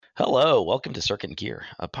Hello, welcome to Circuit and Gear,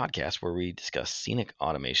 a podcast where we discuss scenic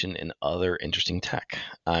automation and other interesting tech.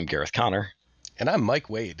 I'm Gareth Connor. And I'm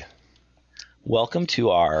Mike Wade. Welcome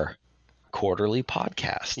to our quarterly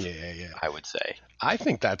podcast. Yeah. I would say. I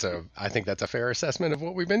think that's a fair assessment of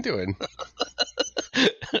what we've been doing.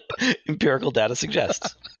 Empirical data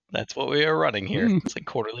suggests that's what we are running here. It's a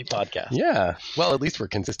quarterly podcast. Yeah. Well, at least we're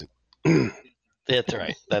consistent. That's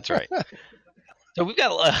right. So we've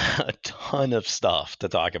got a ton of stuff to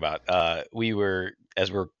talk about. As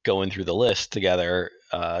we're going through the list together,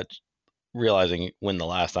 realizing when the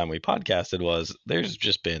last time we podcasted was, there's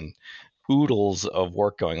just been oodles of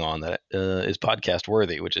work going on that is podcast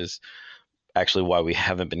worthy, which is actually why we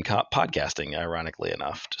haven't been podcasting, ironically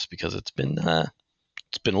enough, just because it's been a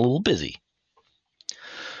little busy.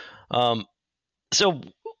 So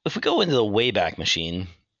if we go into the Wayback Machine,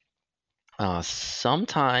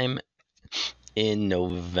 sometime in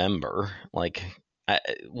November,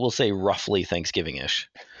 we'll say roughly Thanksgiving-ish,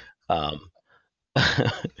 we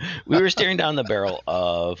were staring down the barrel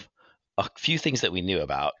of a few things that we knew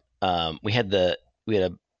about. We had a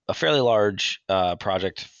fairly large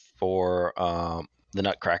project for the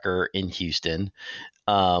Nutcracker in Houston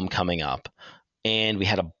coming up, and we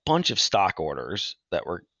had a bunch of stock orders that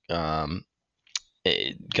were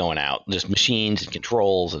going out, just machines and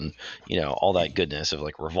controls and all that goodness of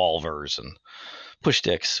like revolvers and push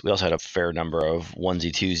sticks. We also had a fair number of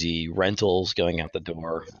onesie twosie rentals going out the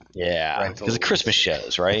door. Yeah, because the Christmas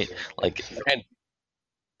shows, right? Like,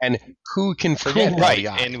 and who can forget right?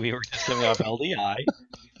 LDI? And we were just coming off LDI.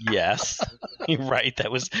 Yes, right.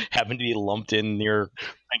 That happened to be lumped in near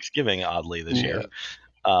Thanksgiving, oddly this year.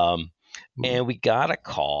 And we got a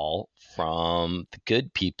call from the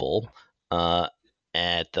good people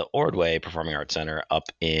at the Ordway Performing Arts Center up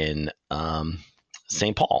in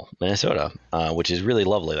St. Paul, Minnesota, which is really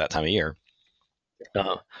lovely that time of year.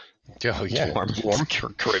 Warm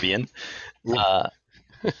Caribbean.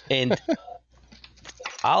 And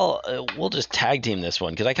we'll just tag team this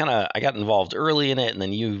one because I got involved early in it, and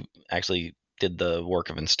then you actually did the work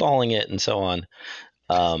of installing it and so on.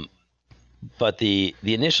 But the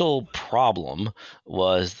initial problem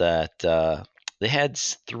was that they had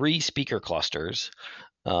 3 speaker clusters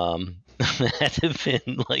that have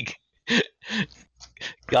been like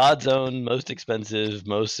God's own most expensive,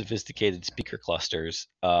 most sophisticated speaker clusters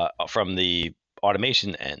from the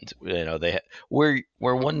automation end. Where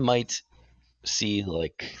one might see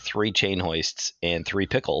like 3 chain hoists and 3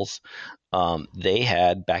 pickles, they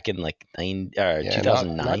had back in like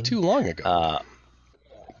 2009, not too long ago.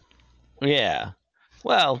 Yeah.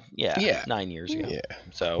 Well, yeah. 9 years ago. Yeah.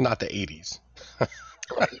 So not the 80s.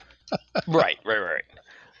 Right.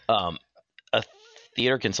 A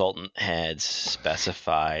theater consultant had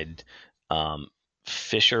specified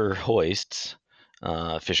Fisher hoists.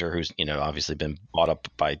 Fisher, who's obviously been bought up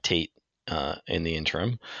by Tate in the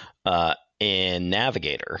interim, and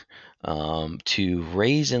Navigator to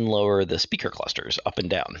raise and lower the speaker clusters up and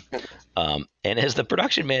down. And as the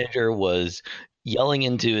production manager was yelling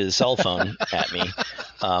into his cell phone at me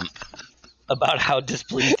about how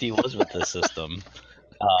displeased he was with the system,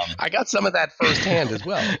 I got some of that firsthand as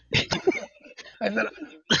well.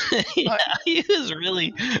 He was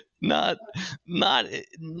really not.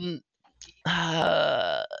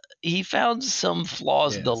 He found some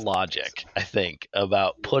flaws in the logic, I think,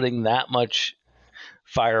 about putting that much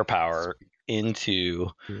firepower into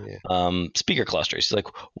speaker clusters. He's like,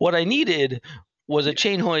 what I needed was a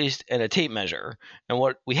chain hoist and a tape measure, and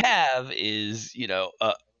what we have is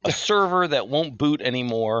a server that won't boot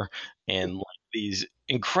anymore, and like these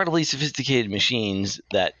incredibly sophisticated machines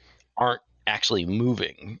that aren't actually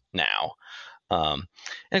moving now. And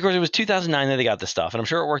of course, it was 2009 that they got this stuff, and I'm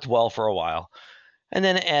sure it worked well for a while. And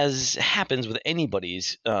then, as happens with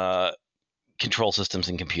anybody's control systems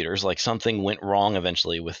and computers, like something went wrong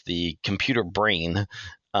eventually with the computer brain,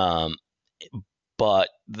 but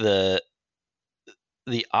the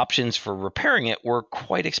options for repairing it were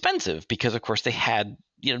quite expensive because, of course, they had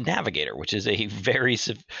Navigator, which is a very,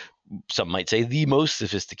 some might say, the most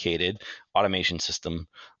sophisticated automation system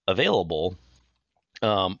available,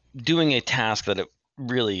 doing a task that it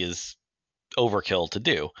really is overkill to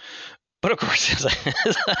do. But of course,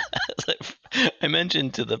 as I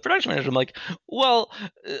mentioned to the production manager, I'm like, well,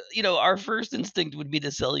 our first instinct would be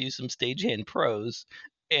to sell you some Stagehand Pros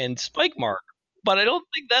and Spike Mark, but I don't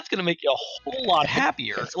think that's going to make you a whole lot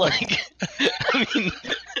happier. Like, I mean,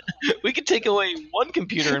 we could take away one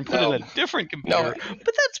computer and put in a different computer, but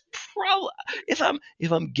that's probably,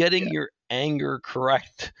 if I'm getting your anger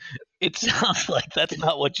correct, it sounds like that's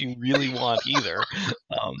not what you really want either.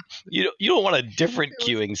 You don't want a different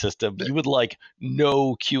queuing system. You would like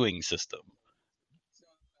no queuing system.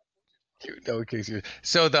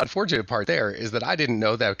 So the unfortunate part there is that I didn't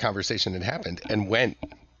know that conversation had happened and went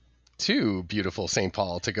to beautiful St.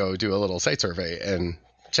 Paul to go do a little site survey and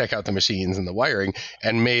check out the machines and the wiring,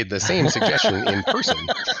 and made the same suggestion in person.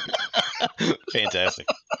 Fantastic.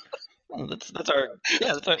 Well, that's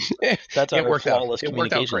our flawless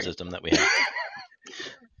communication system that we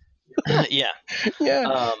have.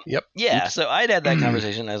 Yeah. So I'd had that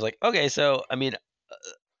conversation. I was like, okay, so I mean,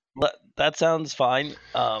 that sounds fine.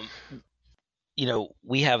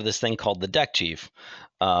 We have this thing called the Deck Chief.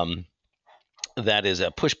 That is a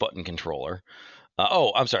push button controller.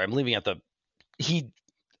 I'm sorry. I'm leaving out he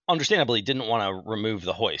understandably didn't want to remove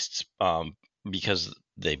the hoists because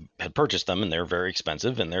they had purchased them and they're very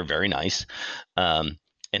expensive and they're very nice. And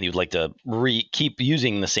he would like to keep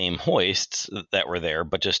using the same hoists that were there,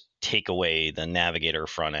 but just take away the navigator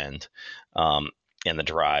front end and the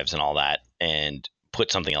drives and all that and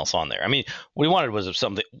put something else on there. I mean, what he wanted was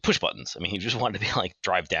something push buttons. I mean, he just wanted to be like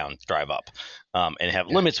drive down, drive up, and have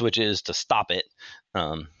limit switches to stop it.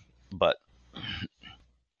 But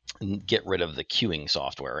get rid of the queuing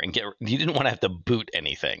software and you didn't want to have to boot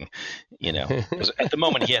anything, because at the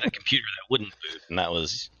moment he had a computer that wouldn't boot, and that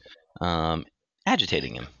was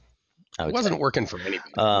agitating him. It wasn't working for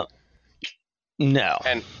anybody. No.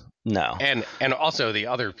 And also the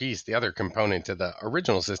other component to the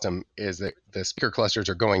original system is that the speaker clusters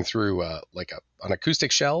are going through an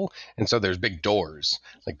acoustic shell, and so there's big doors,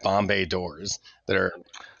 like Bombay doors, that are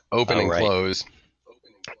open and close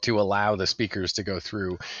to allow the speakers to go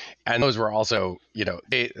through. And those were also,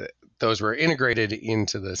 those were integrated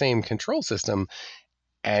into the same control system,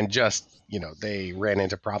 and just, they ran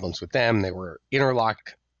into problems with them. They were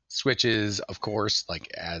interlock switches, of course,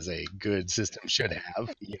 like as a good system should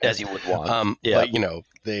have, as you would want. But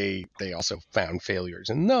they also found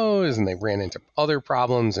failures in those, and they ran into other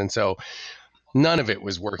problems, and so none of it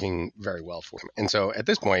was working very well for them. And so at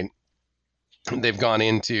this point, they've gone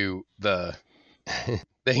into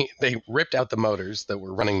they ripped out the motors that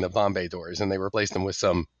were running the Bombay doors, and they replaced them with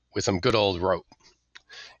some good old rope.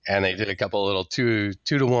 And they did a couple little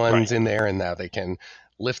 2-to-1s in there, and now they can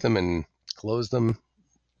lift them and close them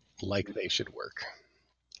like they should work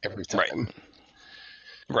every time.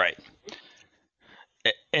 Right.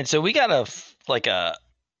 And so we got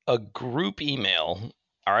a group email,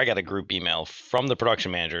 or I got a group email from the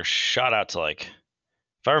production manager. Shout out to if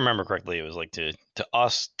I remember correctly, it was to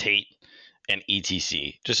us, Tate, and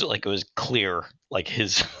ETC. Just it was clear,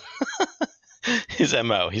 his his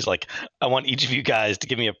MO. He's like, I want each of you guys to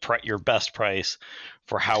give me your best price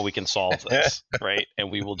for how we can solve this, right?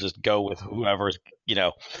 And we will just go with whoever's,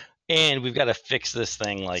 and we've got to fix this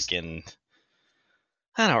thing in,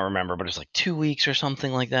 I don't remember, but it was 2 weeks or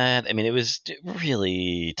something like that. I mean, it was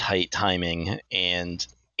really tight timing, and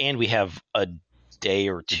we have a day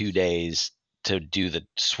or 2 days to do the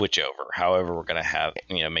switch over. However, we're going to have,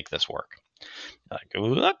 make this work.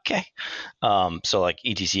 Okay. So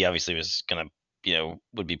ETC obviously was going to,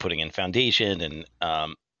 would be putting in foundation, and,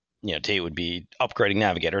 Tate would be upgrading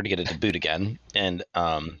Navigator to get it to boot again. And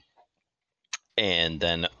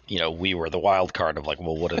then, we were the wild card of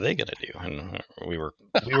well, what are they going to do? And we were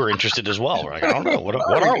interested as well. We're I don't know. What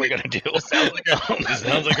are we going to do? This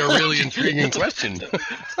sounds like a really intriguing question.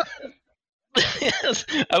 Yes.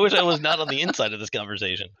 I wish I was not on the inside of this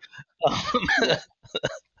conversation.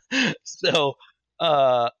 So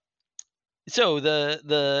the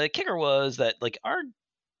kicker was that our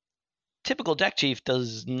typical Deck Chief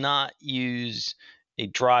does not use a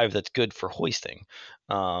drive that's good for hoisting.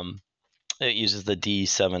 It uses the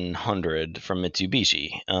D700 from Mitsubishi.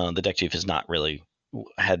 The Deck Chief has not really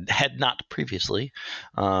had not previously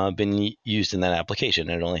been used in that application.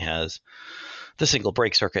 It only has the single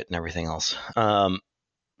brake circuit and everything else.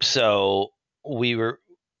 So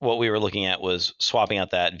what we were looking at was swapping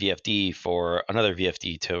out that VFD for another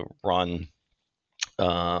VFD to run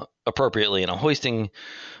appropriately in a hoisting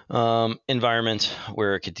environment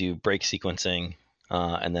where it could do brake sequencing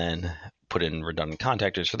and then put in redundant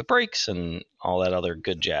contactors for the brakes and all that other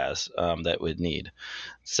good jazz that would need.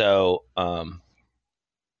 So,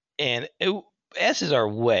 as is our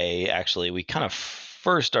way, actually, we kind of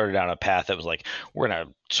first started down a path that was we're going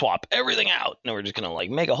to swap everything out, and we're just going to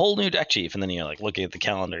make a whole new Deck Chief. And then you're looking at the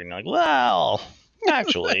calendar and you're well,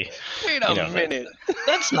 actually, wait a minute.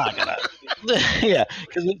 That's not going to, yeah.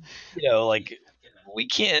 Cause we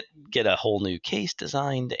can't get a whole new case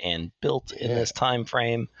designed and built in this time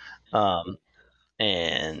frame,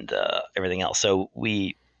 and everything else. So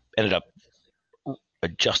we ended up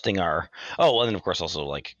adjusting our. Oh, and then of course also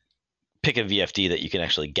like pick a VFD that you can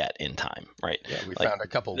actually get in time, right? Yeah, we like, found a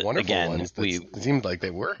couple wonderful ones that seemed like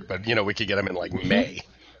they worked, but we could get them in like May.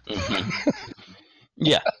 Mm-hmm.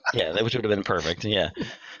 yeah, which would have been perfect. Yeah.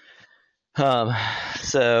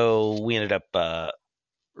 So we ended up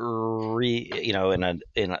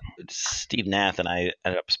Steve Nath and I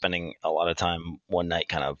ended up spending a lot of time one night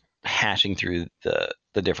kind of hashing through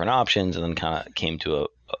the different options, and then kind of came to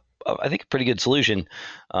I think a pretty good solution,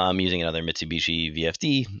 using another Mitsubishi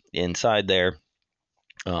VFD inside there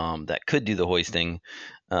that could do the hoisting,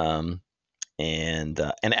 and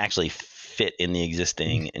actually fit in the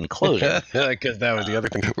existing enclosure. Because that was the other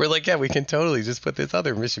thing. We're like, yeah, we can totally just put this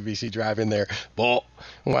other Mitsubishi drive in there. Well,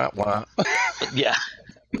 wah. Yeah.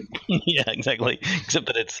 Yeah, exactly. Except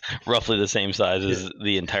that it's roughly the same size as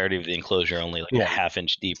the entirety of the enclosure, only like a half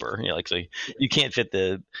inch deeper. So you can't fit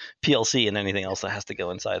the PLC and anything else that has to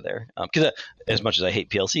go inside there. Because as much as I hate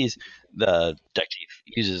PLCs, the Deck Chief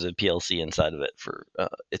uses a PLC inside of it for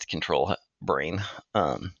its control brain.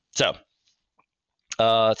 So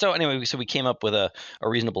anyway, so we came up with a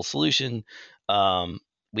reasonable solution.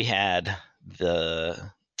 We had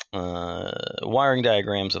the wiring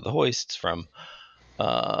diagrams of the hoists from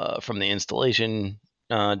the installation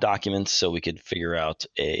documents, so we could figure out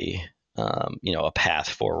a path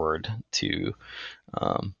forward to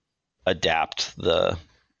adapt the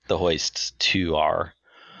hoists to our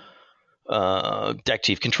Deck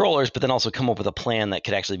Chief controllers, but then also come up with a plan that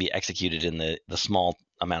could actually be executed in the small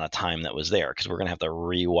amount of time that was there, because we're going to have to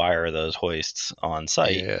rewire those hoists on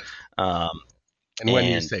site. Yeah. And when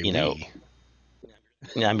you say we,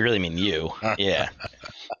 I really mean you. Yeah.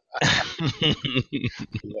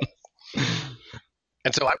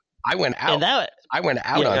 And so I went out. I went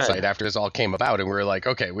out on site after this all came about, and we were like,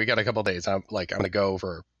 okay, we got a couple of days. I'm going to go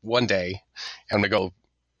for one day. I'm going to go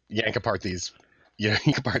yank apart these,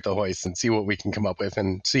 yank apart the hoists and see what we can come up with,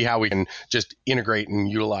 and see how we can just integrate and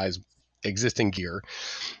utilize existing gear.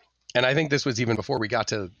 And I think this was even before we got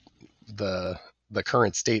to the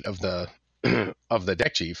current state of the of the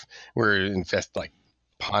Deck Chief. We're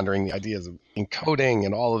pondering the ideas of encoding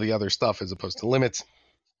and all of the other stuff as opposed to limits.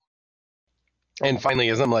 And finally,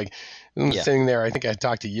 as I'm sitting there, I think I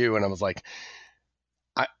talked to you, and I was like,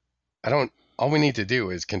 I don't. All we need to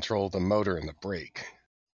do is control the motor and the brake.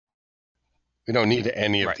 We don't need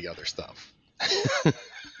any of the other stuff.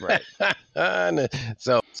 Right. And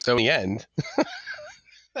so in the end,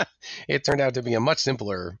 it turned out to be a much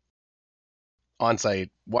simpler on-site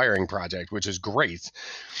wiring project, which is great.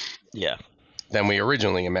 Yeah. Than we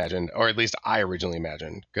originally imagined, or at least I originally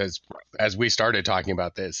imagined, because as we started talking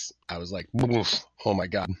about this, I was like, oh my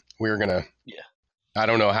God, we're going to, I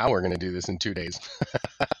don't know how we're going to do this in 2 days.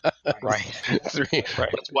 Right. 3.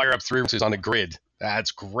 Right. Let's wire up 3 horses on a grid.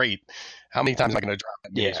 That's great. How many times am I going to drop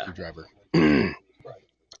that screwdriver?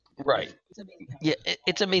 Right. Yeah,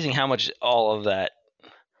 it's amazing how much all of that,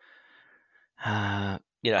 how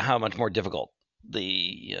much more difficult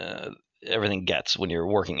everything gets when you're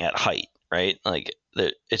working at height, right? Like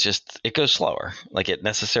it goes slower. Like it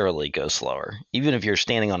necessarily goes slower. Even if you're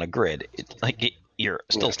standing on a grid, you're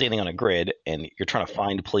still standing on a grid, and you're trying to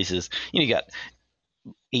find places. You got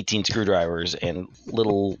 18 screwdrivers and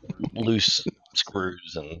little loose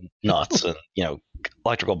screws and nuts and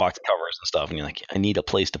electrical box covers and stuff, and you're like, I need a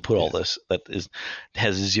place to put all this that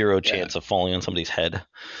has zero chance of falling on somebody's head.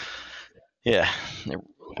 Yeah, it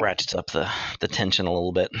ratchets up the tension a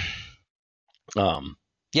little bit. So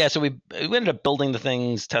we ended up building the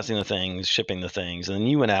things, testing the things, shipping the things, and then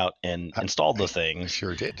you went out and installed the things.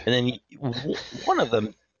 Sure did. And then one of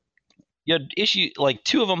them, you had issue, like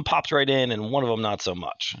 2 of them popped right in, and one of them not so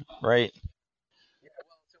much, right?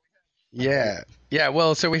 Yeah.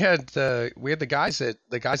 Well, so we had the guys at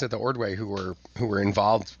the Ordway who were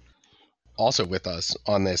involved also with us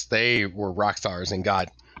on this. They were rock stars and got.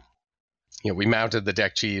 We mounted the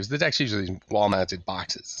Deck Chiefs. The Deck Chiefs are these wall-mounted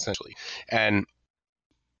boxes, essentially.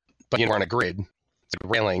 But we're on a grid. It's a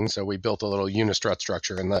railing, so we built a little unistrut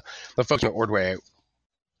structure. And the folks at Ordway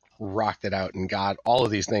rocked it out and got all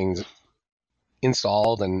of these things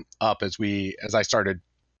installed and up as I started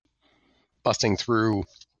busting through,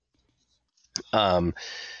 adding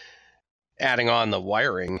on the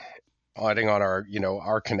wiring, adding on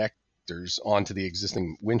our connectors onto the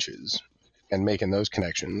existing winches and making those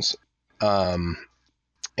connections. And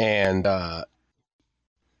as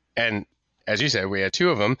you said, we had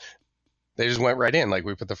 2 of them. They just went right in. Like,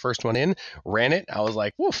 we put the first one in, ran it. I was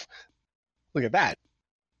like, woof, look at that.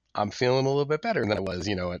 I'm feeling a little bit better than I was,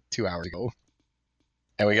 2 hours ago.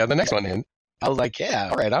 And we got the next one in. I was like, yeah,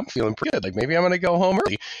 all right, I'm feeling pretty good. Like, maybe I'm going to go home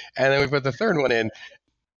early. And then we put the third one in,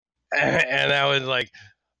 And I was like,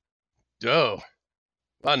 oh,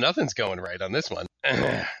 well, nothing's going right on this one.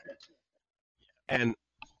 And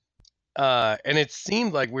it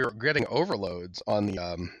seemed like we were getting overloads on the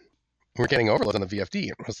VFD.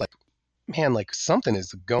 It was like, man, like something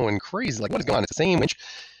is going crazy. Like, what is going on? It's the same winch.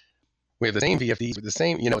 We have the same VFDs with the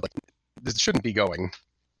same, like this shouldn't be going.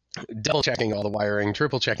 Double checking all the wiring,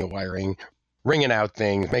 triple checking the wiring, ringing out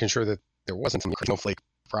things, making sure that there wasn't some snowflake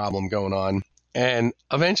problem going on. And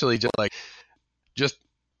eventually just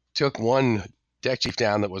took one deck chief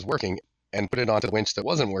down that was working and put it onto the winch that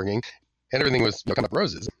wasn't working, and everything was coming up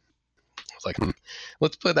roses. I was like,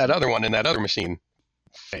 let's put that other one in that other machine.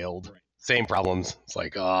 Failed. Right. Same problems. It's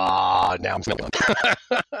like, now I'm smelling.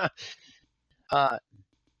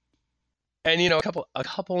 And a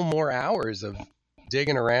couple more hours of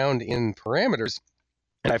digging around in parameters,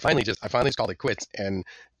 and I finally just called it quits and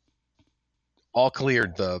all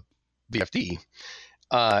cleared the VFD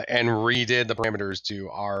and redid the parameters to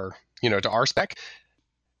our spec.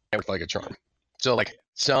 It worked like a charm. So like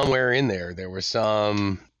somewhere in there was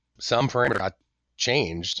some parameter got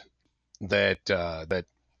changed that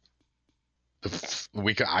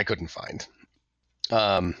I couldn't find.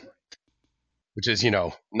 Which is,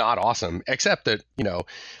 not awesome, except that, the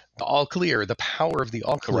all clear, the power of the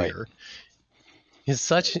all clear is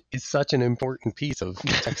such an important piece of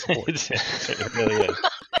tech support. It really is.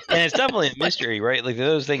 And it's definitely a mystery, right? Like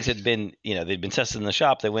those things had been, they'd been tested in the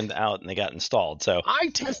shop, they went out and they got installed. So I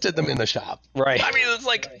tested them in the shop. Right. I mean, it's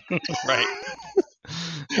like, right.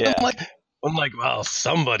 Yeah. I'm like, well,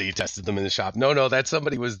 somebody tested them in the shop. No, that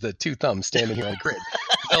somebody was the two thumbs standing here on the grid.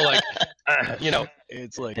 So like,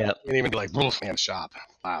 it's like, you can't even be like, man, shop.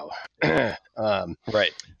 Wow.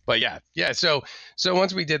 Right. But yeah. So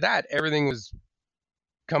once we did that, everything was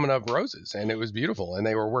coming up roses, and it was beautiful, and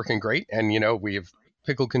they were working great. And we have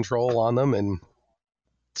pickle control on them and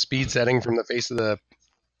speed setting from the face of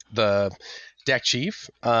the deck chief.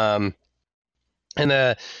 And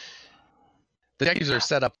the deck chiefs are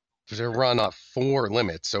set up to run off 4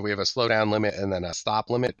 limits. So we have a slow down limit and then a stop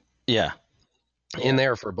limit. Yeah. In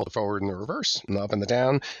there for both forward and the reverse, and the up and the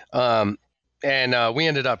down. And we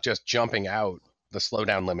ended up just jumping out the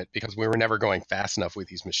slowdown limit because we were never going fast enough with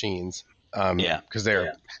these machines. Because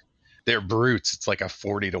they're brutes. It's like a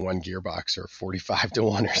 40-to-1 gearbox or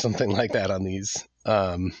 45-to-1 or something like that on these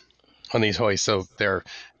hoists. So they're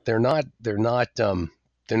not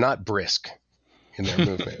brisk in their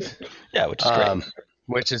movement. Yeah, which is great.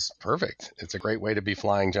 Which is perfect. It's a great way to be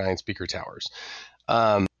flying giant speaker towers.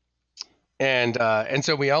 And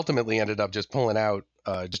so we ultimately ended up just pulling out,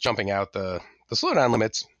 just jumping out the slowdown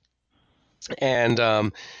limits, and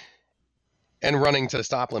running to the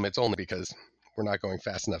stop limits only because we're not going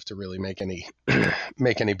fast enough to really make any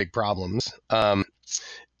big problems.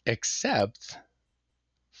 Except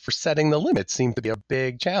for setting the limits seemed to be a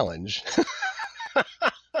big challenge.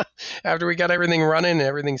 After we got everything running and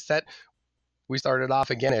everything set, we started off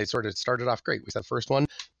again. It sort of started off great. We set the first one.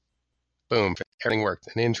 Boom, everything worked.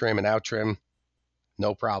 An in trim, an out trim,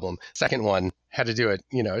 no problem. Second one, had to do it.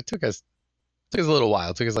 It took us a little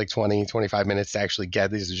while. It took us like 20, 25 minutes to actually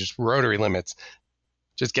get these. Are just rotary limits,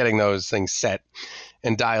 just getting those things set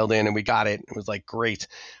and dialed in, and we got it. It was like great.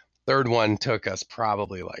 Third one took us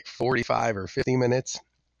probably like 45 or 50 minutes.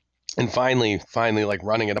 And finally, like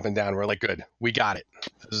running it up and down, we're like, good, we got it.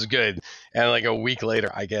 This is good. And like a week later,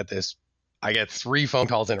 I get 3 phone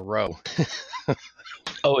calls in a row.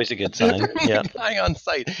 Always a good sign. Yeah. Guy on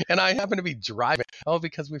site, and I happen to be driving. Oh,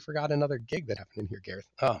 because we forgot another gig that happened in here, Gareth.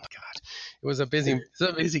 Oh my God, it was a busy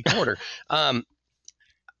quarter. I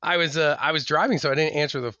was driving, so I didn't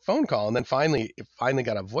answer the phone call, and then finally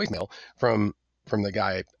got a voicemail from the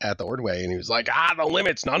guy at the Ordway, and he was like, the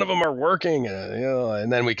limits, none of them are working,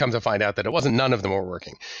 and then we come to find out that it wasn't none of them were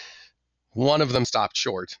working. One of them stopped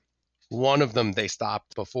short. One of them they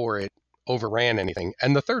stopped before it overran anything,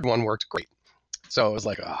 and the third one worked great. So it was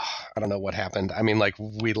like, I don't know what happened. I mean, like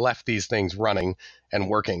we left these things running and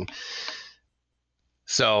working.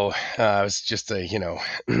 So it was just it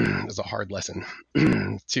was a hard lesson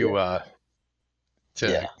to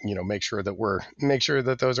make sure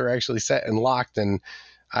that those are actually set and locked. And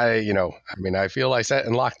I feel I set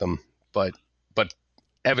and locked them, but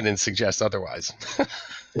evidence suggests otherwise.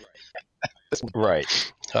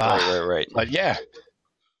 Right. Right. But yeah.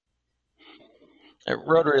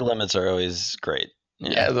 Rotary limits are always great.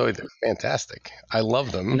 Yeah, they're fantastic. I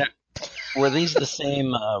love them. Now, were these the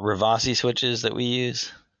same Rivasi switches that we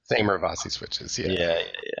use? Same Rivasi switches, yeah. Yeah.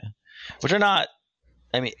 Which are not,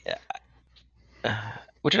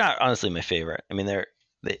 honestly my favorite. I mean,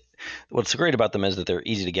 what's great about them is that they're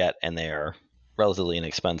easy to get and they are relatively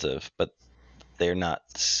inexpensive. But they're not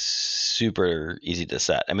super easy to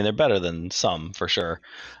set. I mean, they're better than some for sure,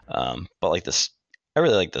 but like this, I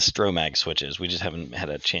really like the Stromag switches. We just haven't had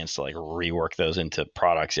a chance to like rework those into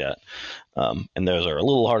products yet, and those are a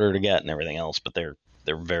little harder to get and everything else. But they're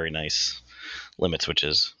very nice limit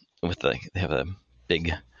switches. They have a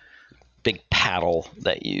big paddle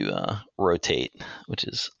that you rotate, which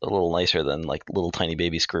is a little nicer than like little tiny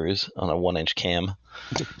baby screws on a 1-inch cam.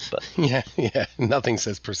 But yeah, nothing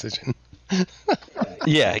says precision.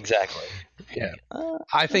 Yeah, exactly. Yeah,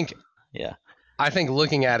 I think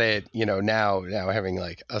looking at it, now having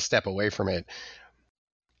like a step away from it,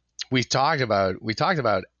 we talked about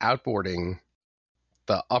outboarding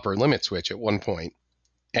the upper limit switch at one point,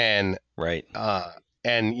 and right,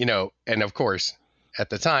 and of course, at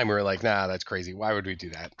the time we were like, nah, that's crazy. Why would we do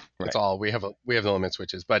that? That's all we have. We have the limit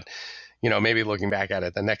switches, but maybe looking back at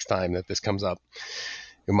it, the next time that this comes up,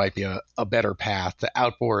 it might be a better path to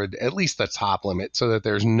outboard at least the top limit, so that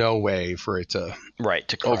there's no way for it to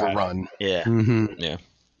overrun. Yeah, mm-hmm.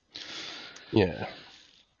 Yeah.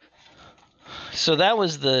 So that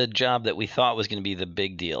was the job that we thought was going to be the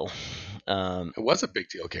big deal. It was a big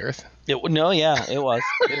deal, Gareth. It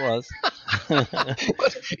was.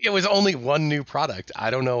 It was only one new product.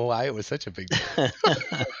 I don't know why it was such a big deal.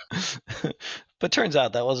 But turns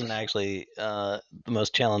out that wasn't actually the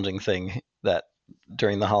most challenging thing that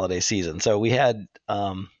during the holiday season. So we had,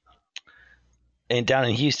 and down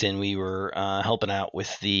in Houston, we were helping out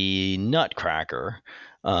with the Nutcracker.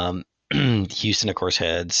 Houston, of course,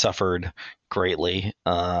 had suffered greatly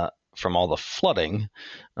from all the flooding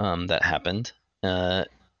that happened, and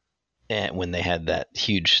when they had that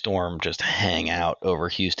huge storm just hang out over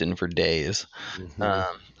Houston for days,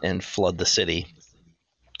 and flood the city.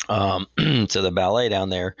 So the ballet down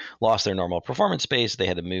there lost their normal performance space. They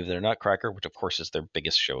had to move their Nutcracker, which of course is their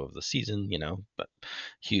biggest show of the season, but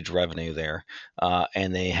huge revenue there.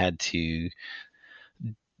 And they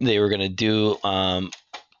were going to do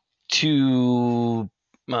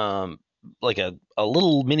like a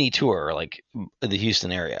little mini tour, like the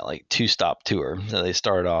Houston area, like 2-stop tour. So they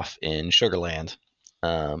started off in Sugarland,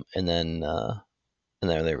 and then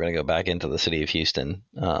they were going to go back into the city of Houston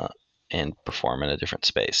and perform in a different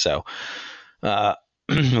space. So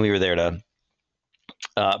we were there to,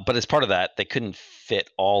 but as part of that, they couldn't fit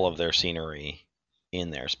all of their scenery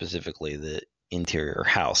in there, specifically the interior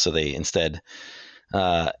house. So they instead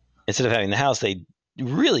of having the house, they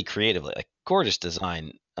really creatively, like gorgeous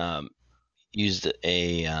design, used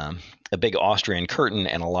a big Austrian curtain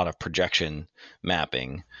and a lot of projection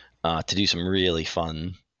mapping to do some really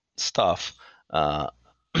fun stuff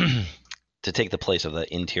to take the place of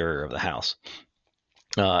the interior of the house.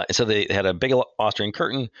 So they had a big Austrian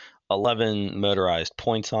curtain, 11 motorized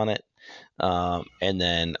points on it, and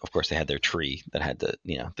then of course they had their tree that had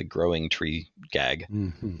the growing tree gag.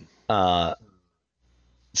 So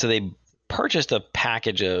they purchased a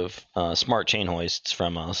package of smart chain hoists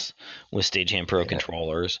from us with Stagehand Pro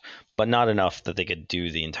controllers, but not enough that they could do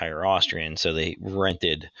the entire Austrian. So they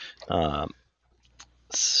rented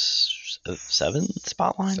 7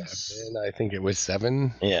 spot lines. 7, I think it was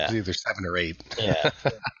 7. Yeah, it was either 7 or 8. Yeah,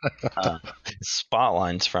 spot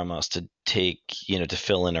lines from us to take, to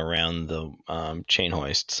fill in around the chain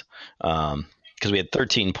hoists, because we had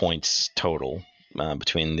 13 points total.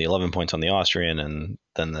 Between the 11 points on the Austrian and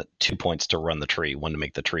then the 2 points to run the tree, one to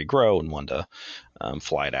make the tree grow and one to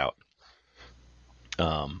fly it out.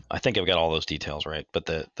 I think I've got all those details right, but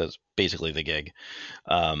that's basically the gig.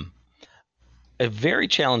 A very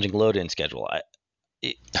challenging load-in schedule.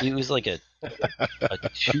 It was like a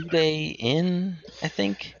 2-day in, I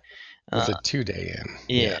think. It was a 2-day in.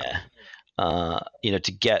 Yeah.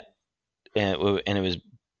 To get, and it was,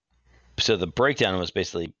 so the breakdown was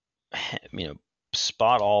basically,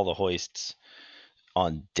 spot all the hoists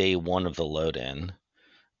on day 1 of the load in,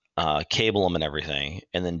 cable them and everything,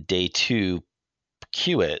 and then day 2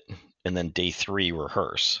 cue it, and then day 3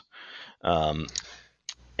 rehearse. And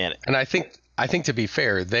I think to be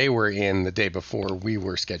fair, they were in the day before we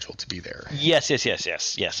were scheduled to be there. Yes.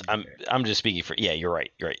 I'm just speaking for. Yeah, you're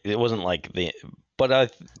right. It wasn't like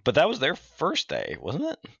but that was their first day, wasn't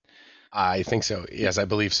it? I think so. Yes, I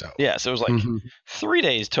believe so. Yeah, so it was like 3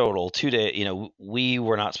 days total. 2 days. We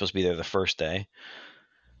were not supposed to be there the first day,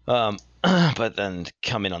 but then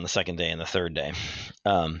come in on the second day and the third day.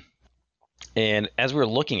 And as we were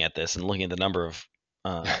looking at this and looking at the number of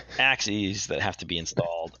axes that have to be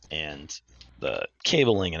installed and the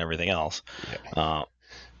cabling and everything else,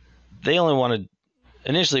 they only wanted.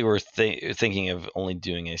 Initially, we were thinking of only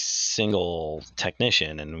doing a single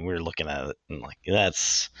technician, and we were looking at it and like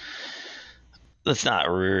that's that's not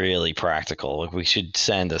really practical. Like, we should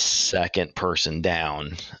send a second person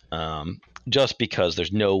down, just because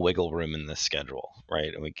there's no wiggle room in this schedule,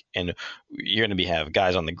 right? And you're going to have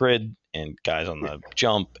guys on the grid and guys on the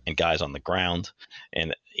jump and guys on the ground,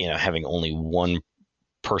 and having only one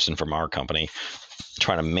person from our company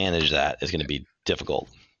trying to manage that is going to be difficult.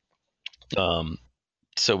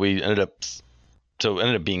 So it ended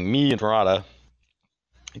up being me and Murata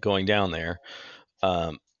going down there,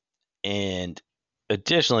 and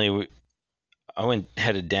additionally, I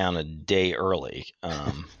headed down a day early.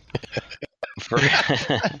 I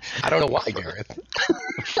don't know why, Gareth.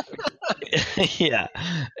 Yeah,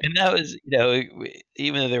 and that was,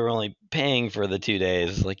 even though they were only paying for the 2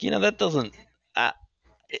 days, like, that doesn't.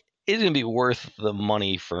 It's gonna be worth the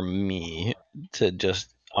money for me to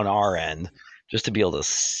just on our end, just to be able to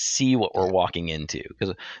see what we're walking into,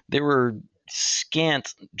 because there were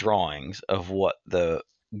scant drawings of what the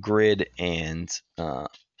grid and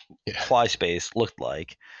fly space looked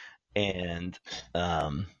like, and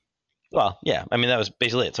well, yeah, I mean, that was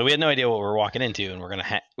basically it. So we had no idea what we were walking into, and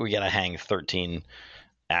we gotta hang 13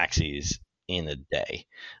 axes in a day.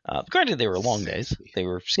 Granted, they were long days. They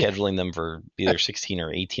were scheduling them for either 16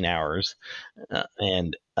 or 18 hours,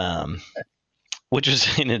 and which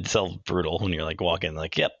was in itself brutal when you're like walking,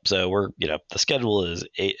 like, yep. So we're, the schedule is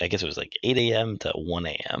 8. I guess it was like 8 a.m. to 1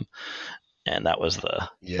 a.m. And that was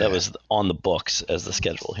on the books as the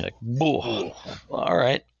schedule. You're like, whoa, all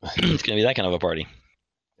right, it's gonna be that kind of a party.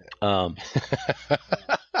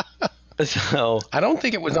 So I don't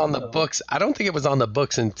think it was on the books. I don't think it was on the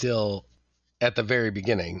books until at the very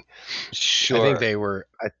beginning. Sure. I think they were.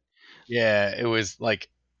 It was like,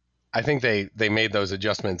 I think they made those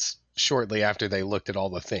adjustments shortly after they looked at all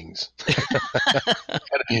the things.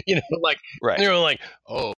 Like, right. They were like,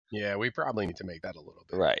 oh yeah, we probably need to make that a little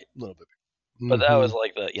bit, right, a little bit. But that was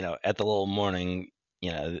like at the little morning,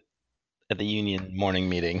 at the union morning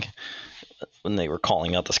meeting when they were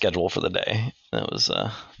calling out the schedule for the day. That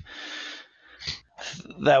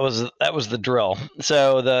was the drill.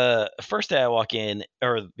 So the first day I walk in,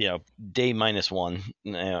 or day -1,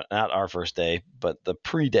 not our first day, but the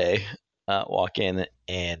pre-day, walk in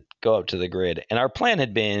and go up to the grid. And our plan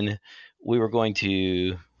had been, we were going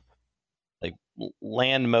to like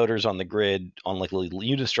land motors on the grid on like little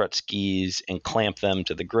Unistrut skis and clamp them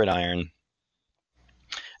to the gridiron,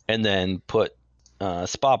 and then put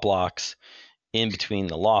spot blocks in between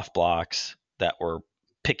the loft blocks that were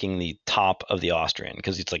picking the top of the Austrian,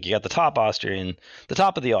 because it's like you got the top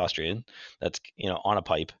of the Austrian that's on a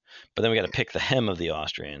pipe, but then we got to pick the hem of the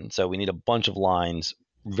Austrian. So we need a bunch of lines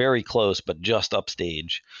very close but just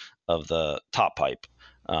upstage of the top pipe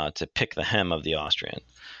to pick the hem of the Austrian.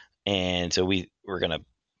 And so we were going to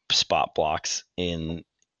spot blocks in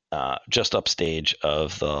just upstage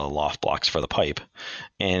of the loft blocks for the pipe.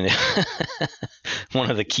 And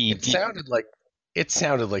one of the key it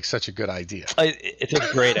sounded like such a good idea. It's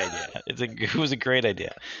a great idea. It was a great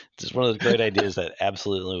idea. It's just one of those great ideas that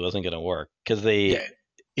absolutely wasn't going to work, because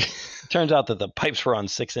turns out that the pipes were on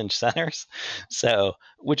 6-inch centers. So,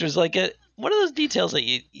 which was like one of those details that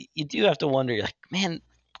you do have to wonder. You're like, man,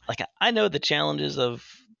 like, I know the challenges of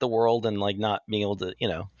the world and like not being able to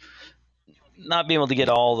get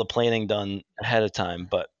all the planning done ahead of time,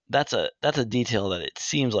 but that's a detail that it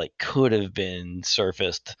seems like could have been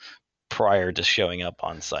surfaced prior to showing up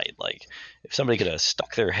on site. Like, if somebody could have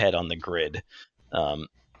stuck their head on the grid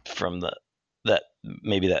from that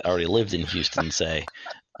already lived in Houston, say,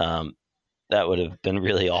 that would have been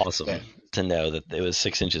really awesome to know that it was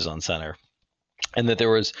 6 inches on center, and that there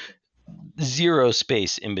was zero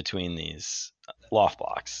space in between these loft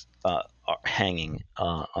blocks hanging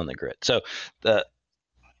on the grid. So the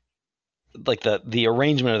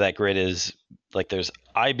arrangement of that grid is like, there's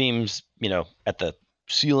I-beams, at the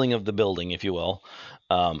ceiling of the building, if you will,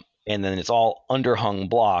 and then it's all underhung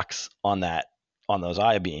blocks on those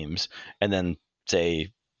I-beams, and then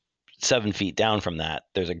say 7 feet down from that,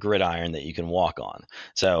 there's a gridiron that you can walk on.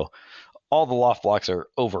 So all the loft blocks are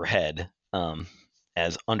overhead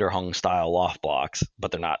as underhung style loft blocks,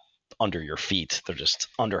 but they're not under your feet. They're just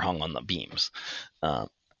underhung on the beams. And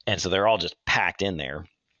so they're all just packed in there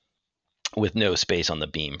with no space on the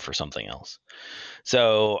beam for something else.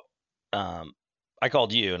 So I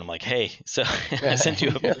called you and I'm like, hey, so I sent you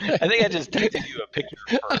I think I just texted you a picture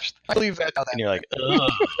first. I believe that. And you're like,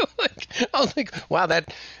 ugh. I was like, wow,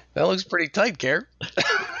 that looks pretty tight, Care.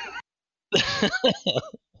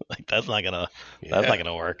 Like, that's not gonna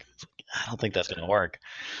work. I don't think that's gonna work.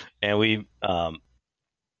 And we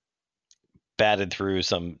batted through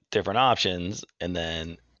some different options, and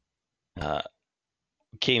then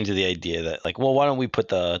came to the idea that like, well, why don't we put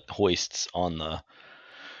the hoists on the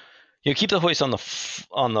keep the hoist on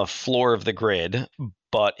the floor of the grid,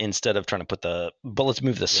 but instead of trying to let's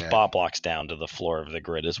move the spot blocks down to the floor of the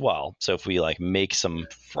grid as well. So if we like make some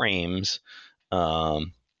frames,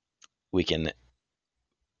 we can.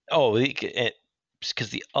 Because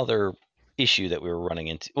the other issue that we were running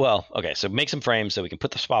into. Well, okay, so make some frames so we can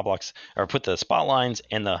put the spot blocks or put the spot lines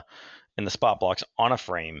and the spot blocks on a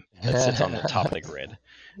frame that sits on the top of the grid,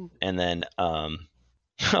 and then.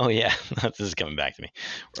 Oh yeah, this is coming back to me,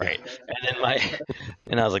 right? And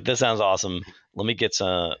then I was like, "This sounds awesome. Let me get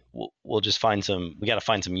some. We'll just find some. We got to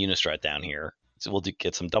find some Unistrut down here. So we'll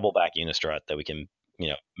get some double back Unistrut that we can,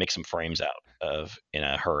 make some frames out of in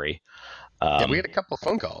a hurry." We had a couple of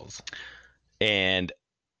phone calls, and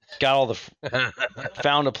got all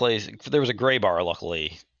found a place. There was a gray bar,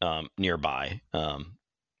 luckily, nearby,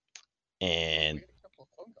 and.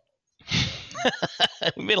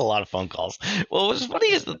 We made a lot of phone calls. Well, what's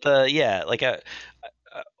funny is that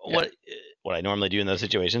what I normally do in those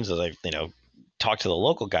situations is I talk to the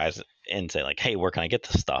local guys and say like, hey, where can I get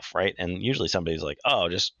this stuff, right? And usually somebody's like, oh,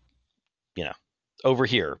 just over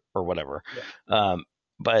here or whatever. Yeah.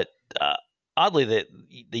 But oddly, the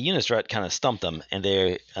Unistrut kind of stumped them, and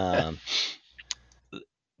they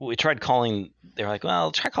we tried calling. They were like,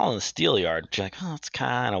 well, try calling the steel yard. You're like, oh, it's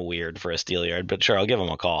kind of weird for a steel yard, but sure, I'll give them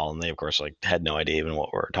a call. And they, of course, like had no idea even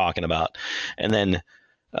what we were talking about. And then,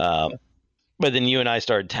 but then you and I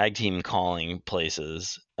started tag team calling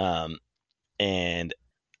places, and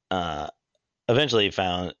eventually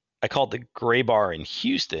I called the Gray Bar in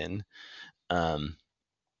Houston, and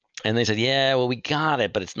they said, yeah, well, we got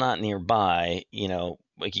it, but it's not nearby.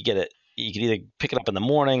 Like you get it. You could either pick it up in the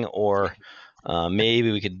morning or.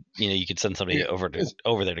 Maybe we could, you could send somebody over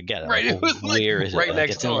there to get it. Right, like, it was where is it? Right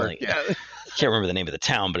next door. I can't remember the name of the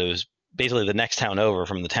town, but it was basically the next town over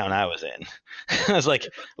from the town I was in. I was like,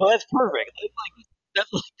 well, that's perfect.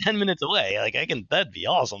 That's like 10 minutes away. Like that'd be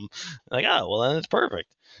awesome. Like, oh, well, then it's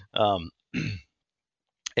perfect. And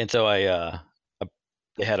so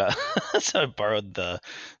so I borrowed the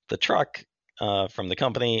truck from the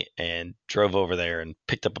company and drove over there and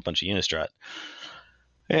picked up a bunch of Unistrut.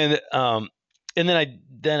 And then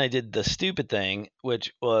I did the stupid thing,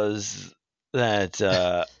 which was that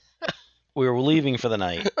we were leaving for the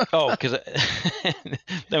night. Oh, because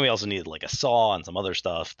then we also needed like a saw and some other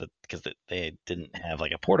stuff because they didn't have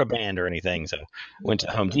like a portaband or anything. So I went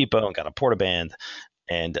to Home Depot and got a portaband,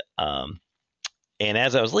 and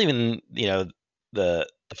as I was leaving, the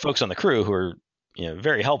folks on the crew who were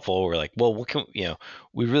very helpful were like, well, what can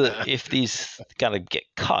we really, if these got to get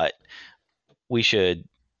cut, we should.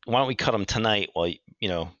 Why don't we cut them tonight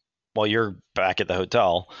while you're back at the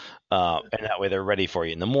hotel, and that way they're ready for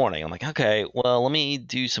you in the morning. I'm like, okay, well, let me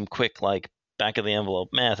do some quick like back of the envelope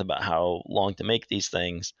math about how long to make these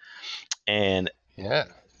things, and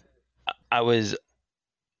I was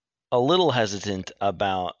a little hesitant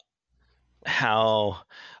about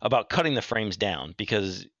cutting the frames down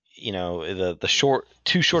because the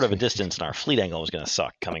too short of a distance and our fleet angle was going to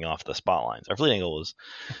suck coming off the spot lines. Our fleet angle was,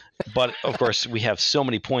 but of course we have so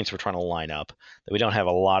many points we're trying to line up that we don't have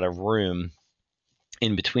a lot of room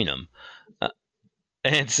in between them.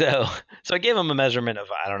 And so I gave them a measurement of,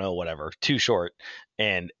 I don't know, whatever, too short.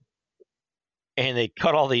 And they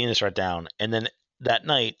cut all the Unistrut down. And then that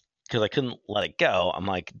night, because I couldn't let it go, I'm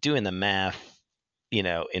like doing the math,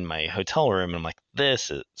 in my hotel room. And I'm like, this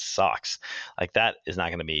sucks. Like that is not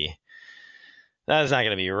going to be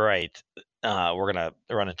right. We're going to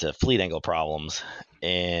run into fleet angle problems.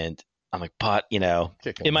 And I'm like, but,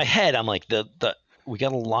 in my head, I'm like, we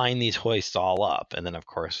got to line these hoists all up. And then of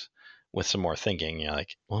course, with some more thinking,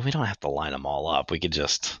 like, well, we don't have to line them all up. We could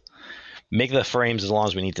just make the frames as long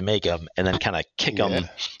as we need to make them, and then kind of kick them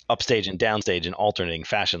upstage and downstage in alternating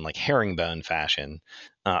fashion, like herringbone fashion,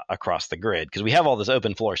 across the grid. Because we have all this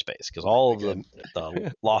open floor space, because all of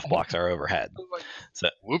the loft blocks are overhead. So,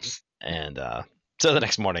 whoops. And so the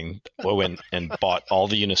next morning, we went and bought all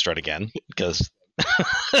the Unistrut again, because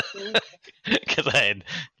I had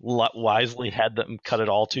wisely had them cut it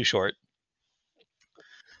all too short.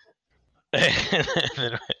 And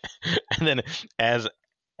then as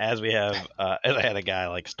we have, as I had a guy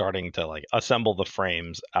like starting to like assemble the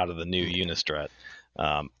frames out of the new Unistrut,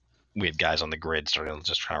 we had guys on the grid starting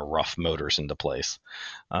just trying to rough motors into place,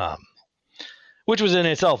 which was in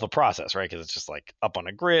itself a process, right? Because it's just like up on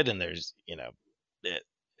a grid, and there's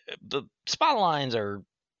the spot lines are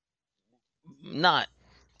not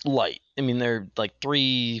light. I mean, they're like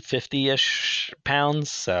 350-ish pounds,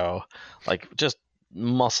 so like just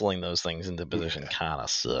muscling those things into position kind of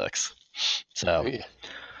sucks. So.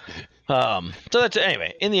 So that's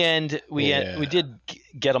anyway. In the end, we did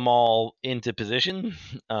get them all into position.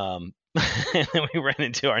 And then we ran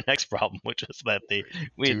into our next problem, which was that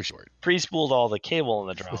we pre-spooled all the cable in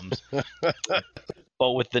the drums,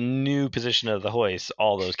 but with the new position of the hoist,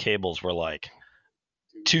 all those cables were like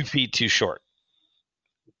 2 feet too short.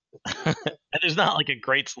 And there's not like a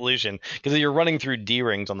great solution because you're running through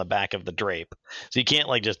D-rings on the back of the drape, so you can't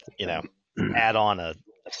like just add on a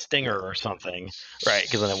stinger or something, right?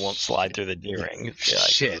 Because then it won't slide through the D-ring. Like,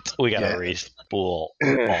 shit, we gotta re-spool all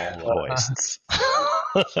the hoists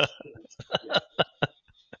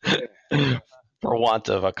for want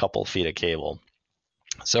of a couple feet of cable.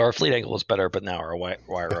 So our fleet angle was better, but now our wire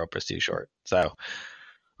rope is too short. So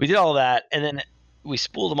we did all that, and then we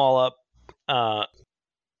spooled them all up.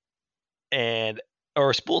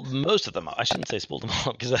 Or spooled most of them up. I shouldn't say spooled them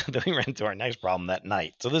all up because then we ran into our next problem that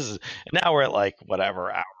night. So now we're at like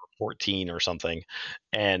whatever hour 14 or something,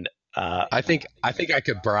 and I think I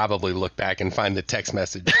could probably look back and find the text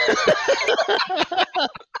message.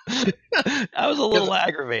 I was a little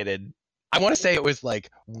aggravated. I want to say it was like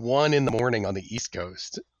 1 a.m. on the East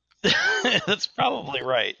Coast. That's probably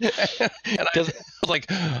right. And I was like,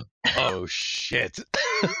 oh shit.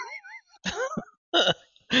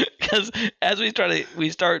 Because as we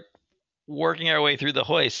start working our way through the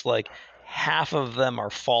hoist, like half of them are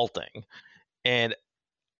faulting, and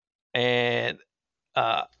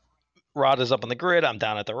Rod is up on the grid, I'm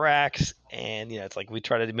down at the racks, and it's like we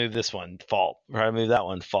try to move this one, fault, try to move that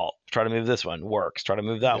one, fault, try to move this one, works, try to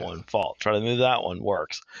move that one, fault, try to move that one,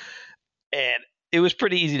 works. And it was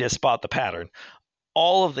pretty easy to spot the pattern.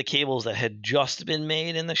 All of the cables that had just been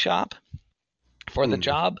made in the shop for the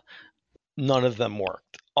job, none of them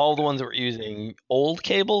worked. All the ones that were using old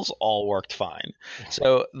cables all worked fine.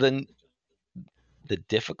 So then the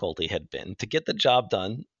difficulty had been to get the job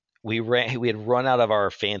done. We had run out of our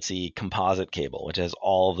fancy composite cable, which has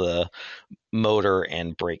all the motor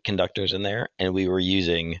and brake conductors in there, and we were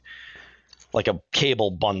using like a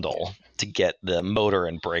cable bundle to get the motor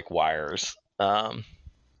and brake wires. And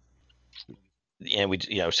we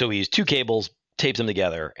used 2 cables, taped them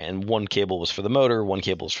together, and 1 cable was for the motor, 1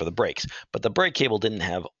 cable was for the brakes. But the brake cable didn't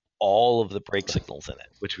have all of the brake signals in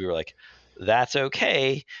it, which we were like, that's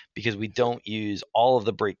okay because we don't use all of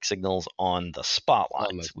the brake signals on the spot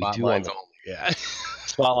lines. We do on the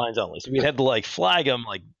spot lines only. So we had to like flag them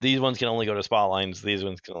like these ones can only go to spot lines, these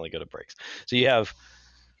ones can only go to brakes. So you have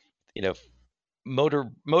motor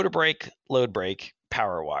brake, load brake,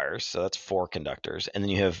 power wires. So that's 4 conductors, and then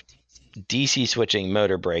you have DC switching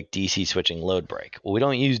motor brake, DC switching load brake. Well, we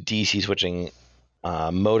don't use DC switching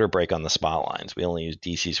motor brake on the spot lines. We only use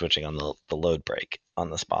DC switching on the load brake on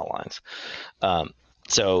the spot lines.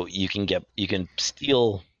 So you can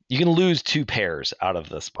lose 2 pairs out of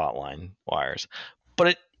the spot line wires,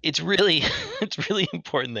 but it's really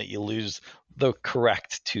important that you lose the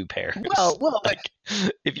correct 2 pairs. Well, like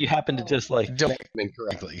if you happen to just like don't make them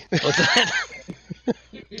incorrectly. What's that?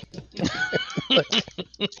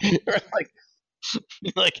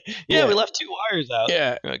 like we left 2 wires out.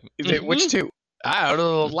 Yeah. Like, which 2? I don't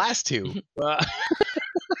know, the last 2. Yeah,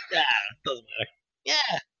 doesn't matter.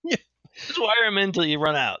 Yeah. Just wire them in until you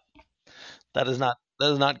run out. That is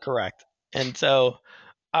not correct. And so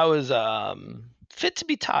I was fit to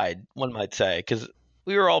be tied, one might say, because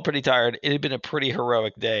we were all pretty tired. It had been a pretty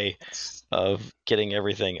heroic day of getting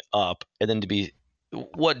everything up, and then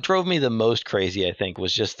what drove me the most crazy, I think,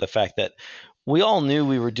 was just the fact that we all knew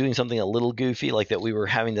we were doing something a little goofy, like that we were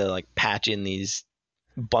having to like patch in these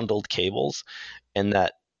bundled cables, and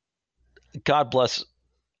that God bless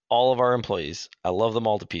all of our employees. I love them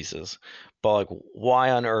all to pieces, but like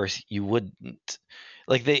why on earth you wouldn't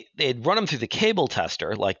like they'd run them through the cable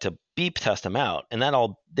tester like to beep test them out, and that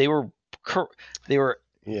all they were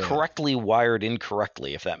correctly wired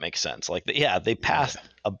incorrectly, if that makes sense. Like they passed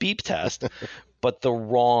a beep test, but the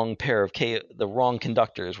wrong pair of the wrong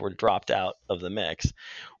conductors were dropped out of the mix,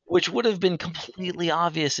 which would have been completely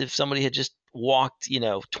obvious if somebody had just walked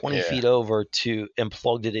 20 feet over and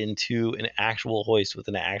plugged it into an actual hoist with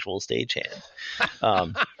an actual stagehand.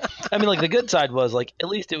 I mean, like the good side was like at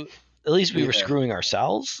least we were screwing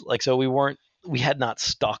ourselves, like so we had not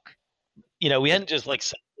stuck, we hadn't just like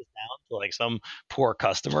set this down to like some poor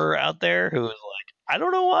customer out there who was like, I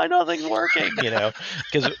don't know why nothing's working,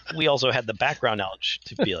 because we also had the background knowledge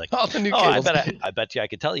to be like, I bet you I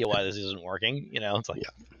could tell you why this isn't working. It's like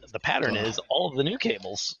the pattern is all of the new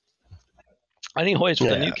cables. Any hoist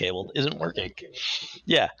with a new cable isn't working.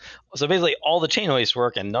 Yeah. So basically all the chain hoists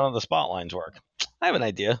work and none of the spot lines work. I have an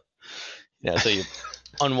idea. So you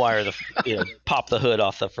unwire pop the hood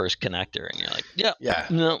off the first connector and you're like,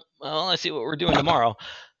 no, well, I see what we're doing tomorrow.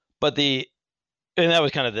 but and that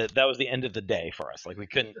was kind of that was the end of the day for us. Like we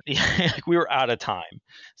couldn't, like we were out of time.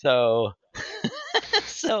 So,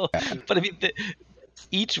 but I mean,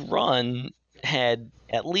 each run had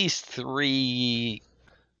at least 3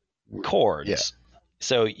 cords. Yeah.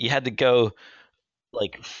 So you had to go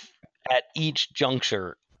like at each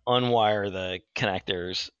juncture, unwire the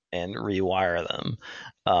connectors and rewire them.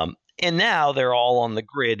 And now they're all on the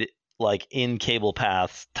grid, like in cable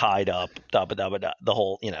paths, tied up, the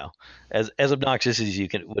whole, as obnoxious as you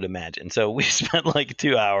would imagine. So we spent like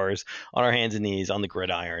 2 hours on our hands and knees on the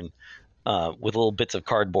gridiron, with little bits of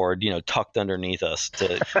cardboard, tucked underneath us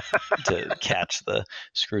to catch the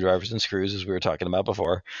screwdrivers and screws, as we were talking about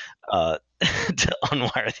before, to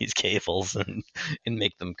unwire these cables and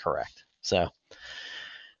make them correct. So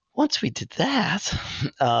once we did that,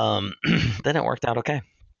 then it worked out okay.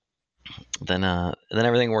 Then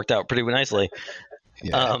everything worked out pretty nicely,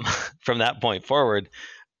 from that point forward.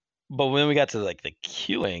 But when we got to like the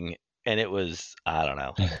queuing, and it was, I don't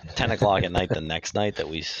know, 10 o'clock at night the next night that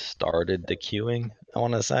we started the queuing, I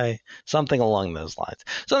want to say. Something along those lines.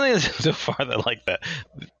 Something so far that like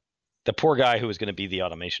the poor guy who was going to be the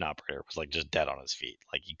automation operator was like just dead on his feet.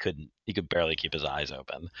 Like he could barely keep his eyes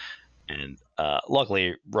open. And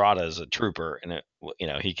luckily Rada's a trooper, and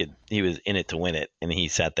he was in it to win it, and he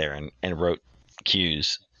sat there and wrote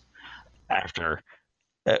cues after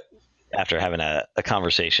having a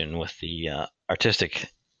conversation with the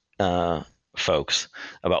artistic folks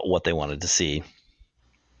about what they wanted to see,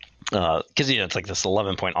 because it's like this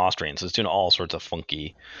 11-point Austrian, so it's doing all sorts of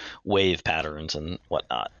funky wave patterns and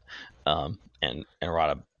whatnot, and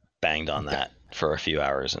Rada banged on that for a few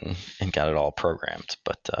hours and got it all programmed.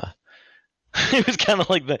 But it was kind of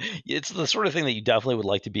like it's the sort of thing that you definitely would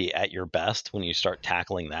like to be at your best when you start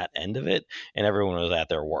tackling that end of it, and everyone was at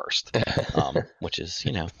their worst, which is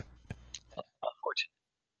unfortunate.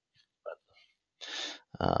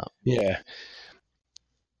 Yeah.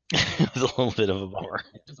 It was a little bit of a bummer.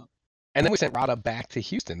 And then we sent Rada back to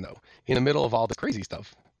Houston, though, in the middle of all the crazy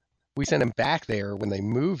stuff. We sent him back there when they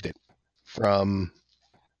moved it from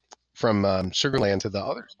Sugarland to the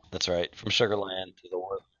others. That's right, from Sugarland to the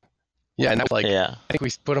Worth. Yeah, and that was I think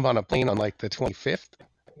we put him on a plane on like the 25th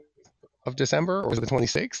of December, or was it the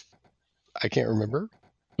 26th? I can't remember.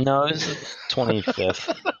 No, it was the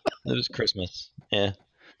 25th. It was Christmas. Yeah.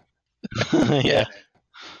 Yeah.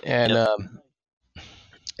 And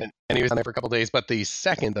and he was on there for a couple of days, but the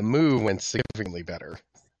move went significantly better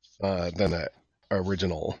than the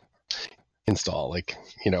original install. Like,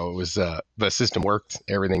 it was the system worked,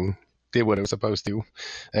 everything did what it was supposed to,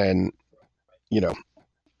 and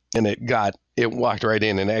and it walked right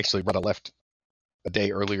in, and actually Rada left a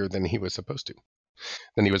day earlier than he was supposed to,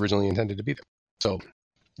 than he was originally intended to be there. So at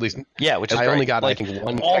least which is I great. only got, like, I think,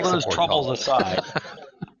 one. All those troubles aside.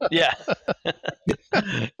 Yeah.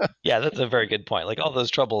 Yeah, that's a very good point. Like all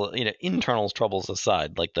those internal troubles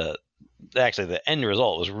aside, like the end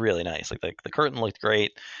result was really nice. Like the curtain looked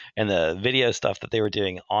great, and the video stuff that they were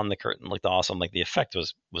doing on the curtain looked awesome. Like the effect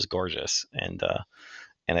was gorgeous, and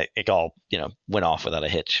it all went off without a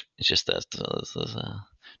hitch. It's just those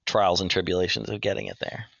trials and tribulations of getting it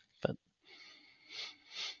there, but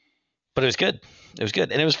it was good. It was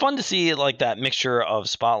good, and it was fun to see like that mixture of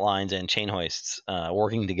spot lines and chain hoists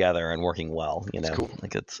working together and working well. It's cool.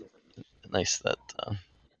 Like it's nice that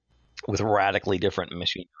with radically different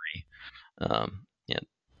machinery,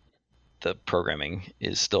 the programming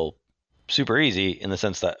is still super easy in the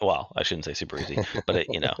sense that, well, I shouldn't say super easy, but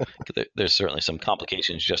there's certainly some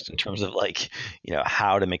complications just in terms of like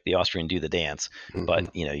how to make the Austrian do the dance. Mm-hmm.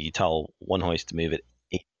 But you tell one hoist to move it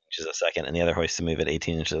 8 inches a second and the other hoist to move it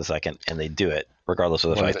 18 inches a second, and they do it regardless of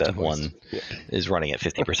the fact that one is running at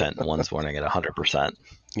 50% and one's running at 100%.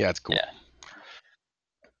 Yeah, it's cool. Yeah.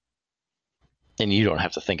 And you don't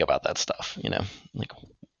have to think about that stuff, like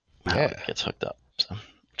how it gets hooked up, so,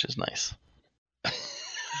 which is nice.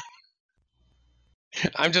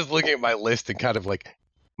 I'm just looking at my list and kind of like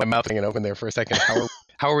my mouth hanging open there for a second.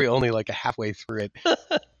 How are we only like halfway through it,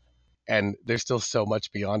 and there's still so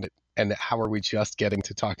much beyond it? And how are we just getting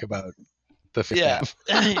to talk about the fifth half?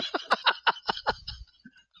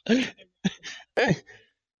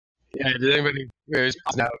 Yeah, did anybody now go to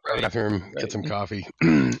the bathroom, get some coffee?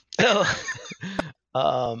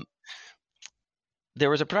 There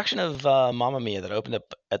was a production of Mamma Mia that opened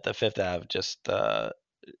up at the Fifth Ave just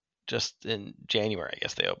in January, I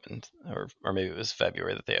guess they opened, or maybe it was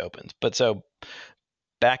February that they opened. But so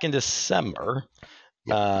back in December,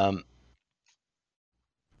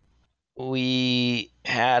 we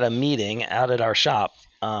had a meeting out at our shop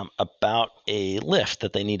about a lift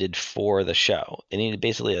that they needed for the show. They needed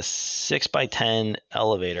basically a 6x10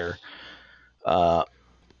 elevator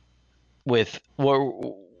with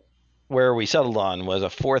where we settled on was a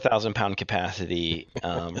 4,000 pound capacity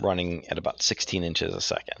running at about 16 inches a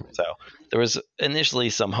second. So there was initially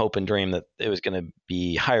some hope and dream that it was going to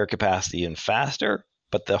be higher capacity and faster,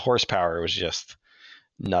 but the horsepower was just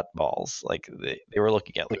nutballs. Like they were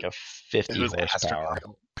looking at like a 50 horsepower.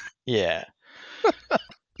 Yeah.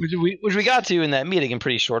 which we got to in that meeting in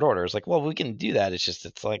pretty short order. It's like, well, we can do that.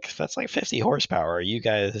 It's like, that's like 50 horsepower. Are you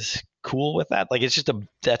guys cool with that? Like,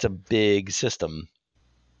 that's a big system.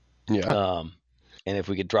 Yeah. And if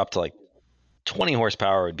we could drop to like 20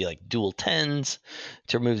 horsepower, it'd be like dual 10s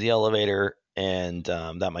to remove the elevator. And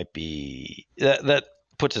that might be that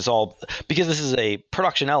puts us all, because this is a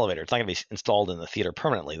production elevator. It's not going to be installed in the theater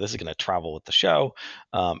permanently. This is going to travel with the show,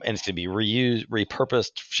 and it's going to be reused,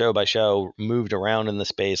 repurposed show by show, moved around in the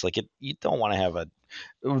space. Like you don't want to have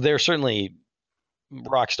they're certainly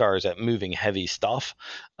rock stars at moving heavy stuff,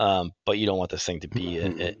 but you don't want this thing to be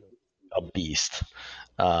a beast.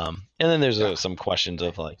 And then there's some questions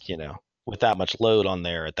of like, with that much load on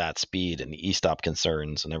there at that speed and the e-stop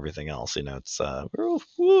concerns and everything else, it's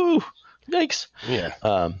woo, yikes.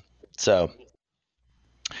 Yeah. So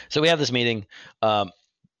we have this meeting.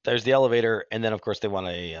 There's the elevator, and then of course they want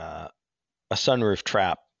a sunroof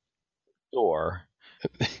trap door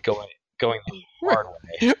going the hard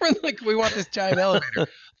way. We're like, we want this giant elevator.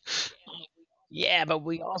 Yeah, but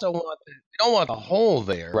we also want we don't want the hole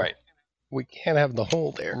there. Right. We can't have the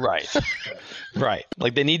hole there. Right. Right.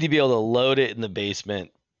 Like they need to be able to load it in the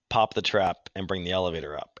basement, pop the trap, and bring the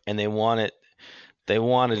elevator up. And they wanted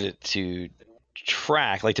it to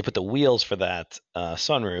track, like to put the wheels for that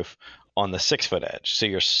sunroof on the 6-foot edge. So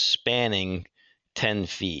you're spanning 10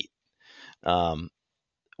 feet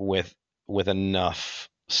with enough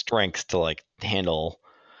strength to like handle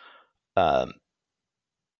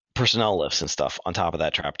personnel lifts and stuff on top of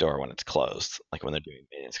that trapdoor when it's closed, like when they're doing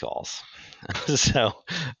maintenance calls. So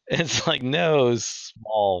it's like no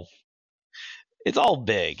small, it's all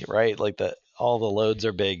big, right? Like all the loads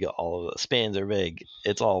are big, all of the spans are big.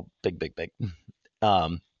 It's all big.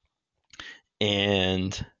 And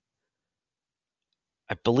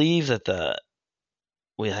I believe that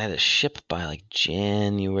we had to ship by like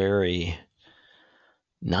January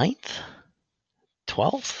 9th,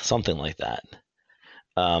 12th, something like that.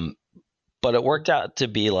 But it worked out to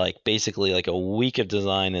be like basically like a week of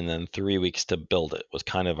design and then 3 weeks to build it was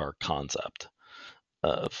kind of our concept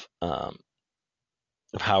of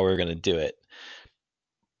how we were going to do it,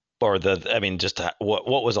 or just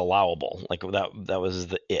what was allowable. Like that was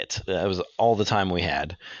that was all the time we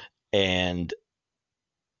had, and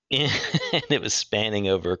it was spanning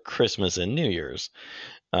over Christmas and New Year's,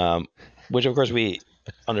 which of course we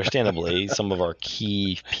understandably some of our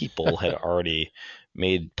key people had already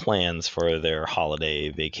made plans for their holiday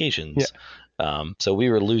vacations. Yeah. So we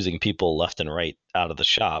were losing people left and right out of the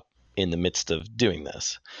shop in the midst of doing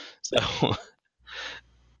this. So,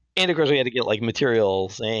 and of course we had to get like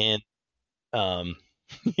materials and,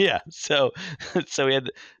 yeah. So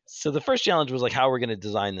the first challenge was like, how we're going to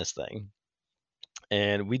design this thing.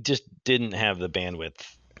 And we just didn't have the bandwidth,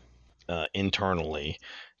 internally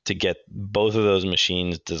to get both of those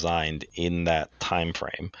machines designed in that time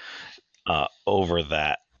frame. Over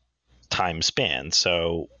that time span.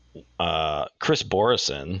 So Chris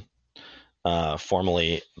Borison,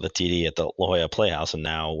 formerly the TD at the La Jolla Playhouse and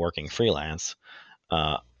now working freelance,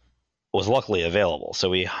 was luckily available. So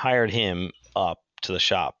we hired him up to the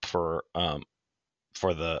shop for a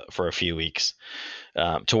few weeks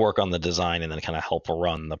to work on the design and then kind of help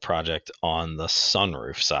run the project on the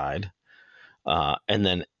sunroof side. And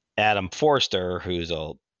then Adam Forster, who's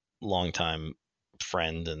a longtime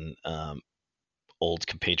friend and old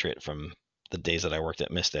compatriot from the days that I worked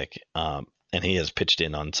at Mystic, and he has pitched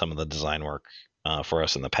in on some of the design work for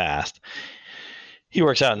us in the past. He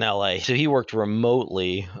works out in LA, so he worked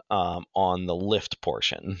remotely on the lift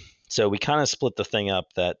portion. So we kind of split the thing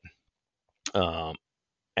up that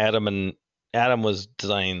Adam was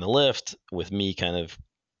designing the lift with me kind of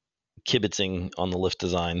kibitzing on the lift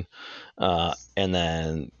design, and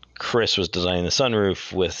then Chris was designing the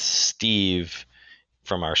sunroof with Steve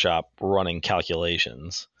from our shop running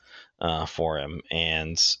calculations for him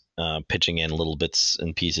and pitching in little bits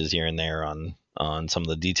and pieces here and there on some of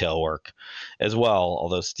the detail work as well.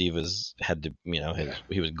 Although Steve had to,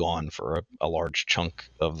 he was gone for a large chunk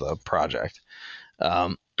of the project.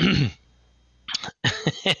 And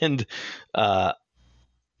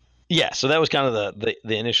yeah, so that was kind of the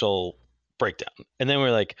initial breakdown. And then we're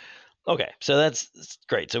like, Okay, so that's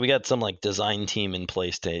great. So we got some like design team in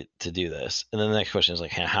place to do this, and then the next question is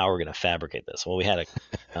like, how are we going to fabricate this? Well, we had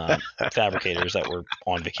fabricators that were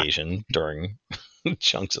on vacation during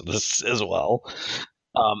chunks of this as well,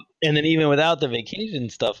 and then even without the vacation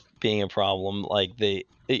stuff being a problem, like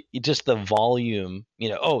just the volume,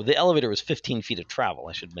 the elevator was 15 feet of travel.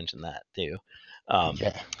 I should mention that too.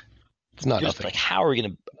 It's not nothing. Like, how are we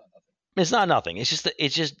going to? It's not nothing. It's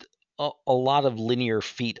just a lot of linear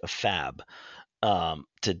feet of fab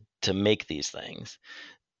to make these things.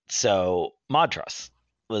 So mod truss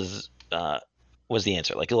was the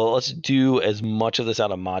answer. Like, well, let's do as much of this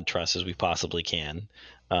out of mod truss as we possibly can,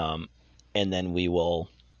 and then we will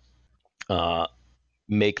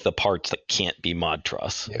make the parts that can't be mod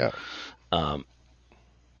truss. Yeah.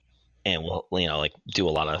 And we'll like do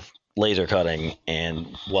a lot of laser cutting and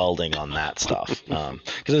welding on that stuff.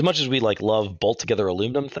 Because as much as we like love bolt together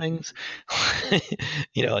aluminum things,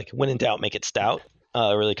 like when in doubt, make it stout.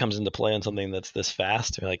 Really comes into play on something that's this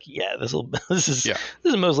fast. We're like, yeah, this is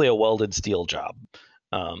mostly a welded steel job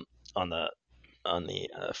on the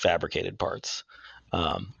fabricated parts.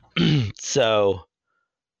 So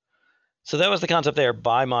that was the concept there.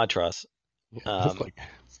 Buy mod truss.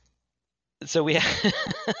 So we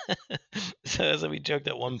so we joked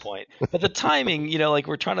at one point, but the timing, like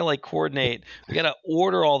we're trying to like coordinate. We got to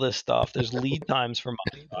order all this stuff. There's lead times for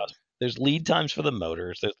mod truss. There's lead times for the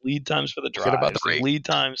motors. There's lead times for the drives. There's lead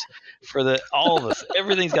times for all of this.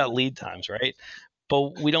 Everything's got lead times, right?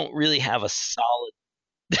 But we don't really have a solid.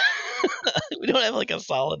 We don't have like a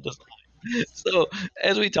solid design. So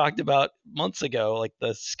as we talked about months ago, like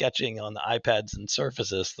the sketching on the iPads and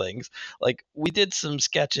Surfaces things, like we did some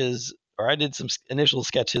sketches, or I did some initial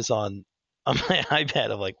sketches on my iPad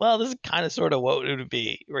of like, well, this is kind of sort of what it would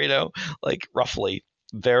be, like roughly,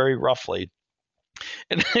 very roughly.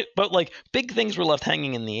 And but like big things were left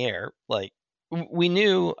hanging in the air. Like we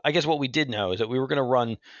knew, I guess what we did know is that we were going to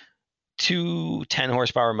run 2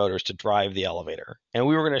 10-horsepower motors to drive the elevator, and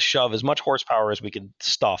we were going to shove as much horsepower as we could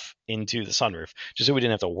stuff into the sunroof, just so we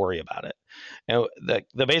didn't have to worry about it. And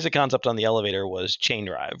the basic concept on the elevator was chain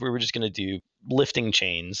drive. We were just going to do lifting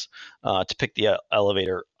chains to pick the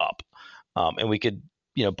elevator up, and we could,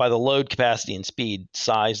 by the load capacity and speed,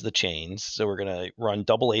 size the chains. So we're going to run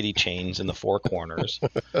double 80 chains in the 4 corners,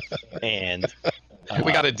 and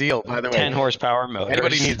we got a deal, by the way. 10-horsepower motors.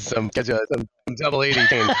 Anybody needs some double 80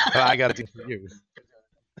 chain? I got a deal for you.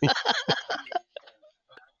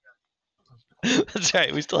 That's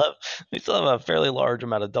right. We still have a fairly large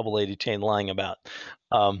amount of double 80 chain lying about.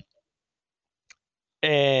 And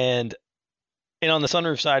on the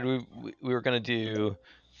sunroof side, we were going to do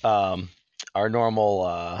our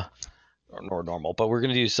normal, but we're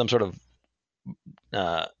going to do some sort of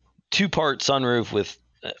 2-part sunroof with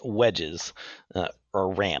wedges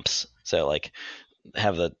or ramps. So like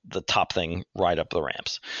have the top thing ride up the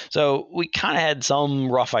ramps. So we kind of had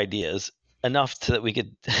some rough ideas, enough that we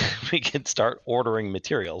could start ordering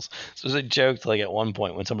materials. So as I joked, like at one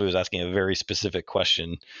point when somebody was asking a very specific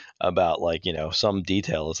question about like, some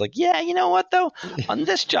detail, it's like, yeah, you know what though, on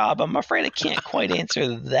this job, I'm afraid I can't quite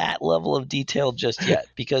answer that level of detail just yet,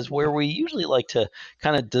 because where we usually like to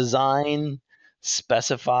kind of design,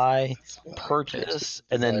 specify, purchase,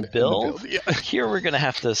 and then build. Yeah. Here we're going to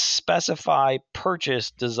have to specify, purchase,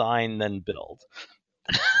 design, then build.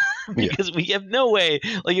 Because we have no way,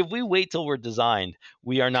 like if we wait till we're designed,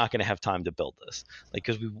 we are not going to have time to build this. Like,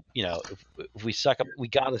 because if we suck up, we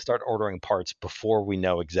got to start ordering parts before we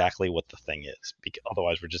know exactly what the thing is, because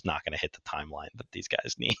otherwise we're just not going to hit the timeline that these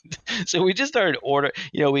guys need. So we just started ordering,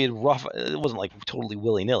 we had it wasn't like totally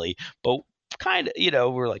willy-nilly, but kind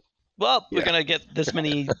of, we're like, well, we're going to get this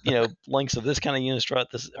many, lengths of this kind of unistrut,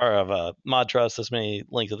 or of a mod truss, this many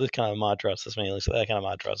lengths of this kind of mod truss, this many lengths of that kind of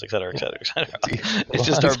mod truss, et cetera, et cetera, et cetera. Let's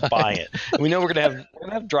just start buying it. And we know we're going to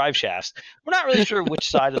have drive shafts. We're not really sure which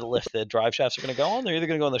side of the lift the drive shafts are going to go on. They're either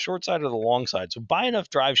going to go on the short side or the long side. So buy enough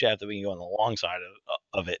drive shaft that we can go on the long side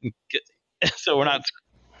of it, and so we're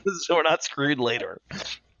not screwed later.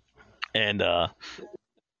 And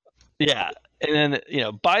yeah, and then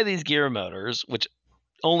buy these gear motors, which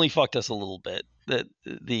only fucked us a little bit. That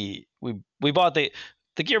we bought the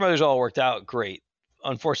gear motors, all worked out great.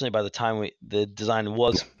 Unfortunately, by the time the design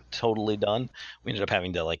was totally done, we ended up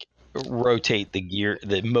having to like rotate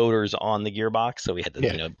the motors on the gearbox, so we had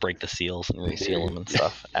to break the seals and reseal them and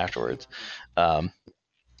stuff afterwards.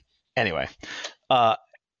 Anyway,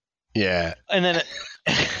 yeah. And then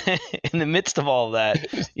in the midst of all of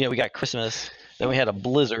that, we got Christmas, then we had a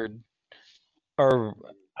blizzard, or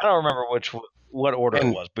I don't remember what order it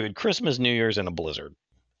was, but we had Christmas, New Year's, and a blizzard,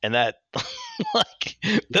 and that like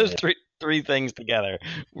those three things together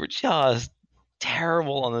were just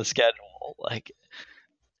terrible on the schedule, like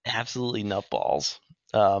absolutely nutballs.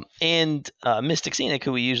 And Mystic Scenic,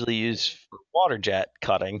 who we usually use for water jet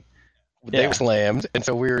cutting, they were slammed, and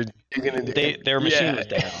so we were going to. Their machine was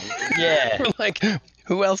down. Yeah, we're like,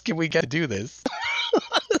 who else can we get to do this?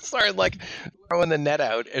 Started like throwing the net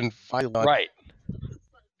out and finally right.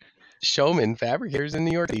 Showman fabricators in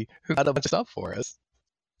New York City who got a bunch of stuff for us.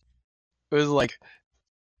 It was like,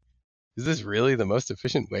 is this really the most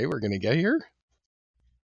efficient way we're going to get here?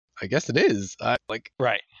 I guess it is.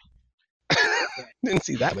 Right. Didn't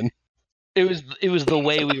see that one. It was the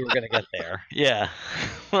way we were going to get there. Yeah.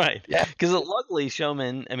 Right. Yeah. Because luckily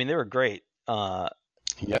Showman, I mean, they were great.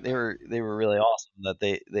 They were really awesome that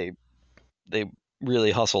they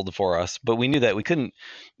really hustled for us, but we knew that we couldn't,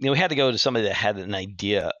 we had to go to somebody that had an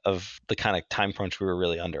idea of the kind of time crunch we were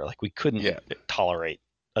really under. Like we couldn't tolerate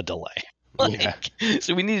a delay.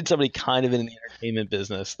 So we needed somebody kind of in the entertainment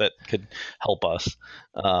business that could help us.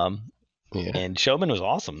 And Showman was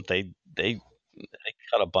awesome. They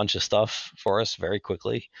cut a bunch of stuff for us very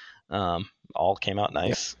quickly. All came out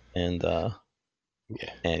nice. And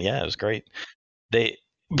it was great. But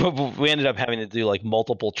we ended up having to do like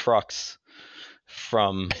multiple trucks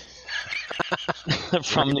from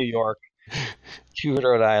New York to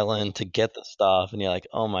Rhode Island to get the stuff, and you're like,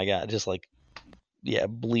 oh my god, just like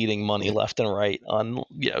bleeding money left and right on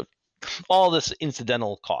all this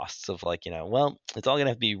incidental costs of like well, it's all gonna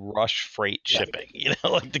have to be rush freight shipping,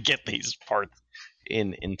 like to get these parts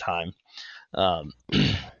in time. But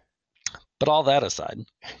all that aside,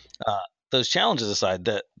 those challenges aside,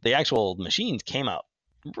 the actual machines came out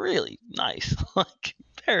really nice, like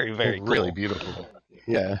very, very cool. Really beautiful.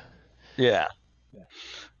 Yeah.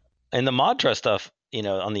 And the Modtra stuff,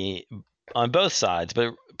 on both sides,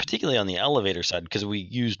 but particularly on the elevator side, because we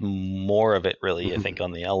used more of it really, I think,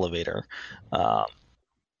 on the elevator,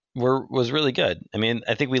 was really good. I mean,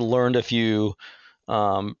 I think we learned a few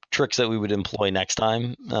tricks that we would employ next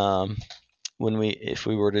time if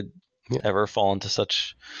we were to ever fall into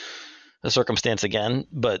such a circumstance again.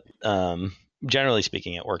 But generally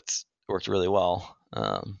speaking, it worked really well.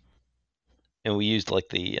 And we used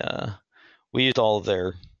all of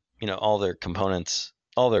their all their components,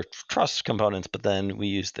 all their truss components, but then we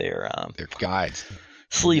used their guides,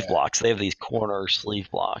 sleeve blocks. They have these corner sleeve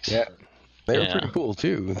blocks. Yeah, they were pretty cool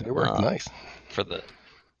too. They worked nice for the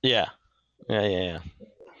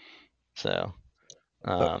So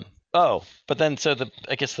but then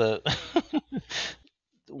I guess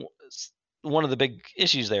one of the big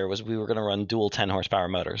issues there was we were going to run dual 10 horsepower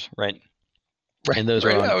motors, right? And those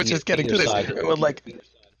were I was just getting to this. Well, like,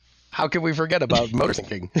 how can we forget about motor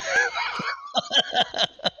syncing?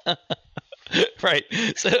 Right.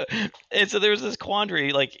 So there was this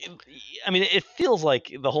quandary. Like, I mean, it feels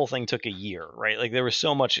like the whole thing took a year, right? Like there was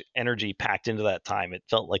so much energy packed into that time. It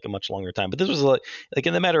felt like a much longer time. But this was like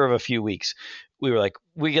in the matter of a few weeks, we were like,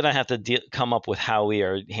 we're gonna have to come up with how we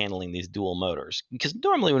are handling these dual motors. Because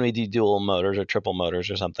normally when we do dual motors or triple motors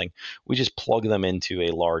or something, we just plug them into a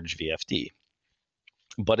large VFD.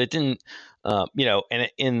 But it didn't,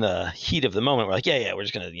 and in the heat of the moment, we're like, we're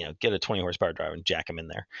just going to, get a 20 horsepower driver and jack them in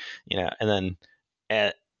there, and then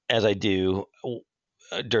as I do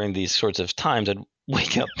during these sorts of times, I'd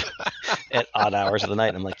wake up at odd hours of the night.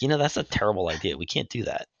 And I'm like, that's a terrible idea. We can't do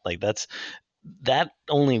that. Like that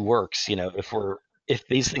only works, if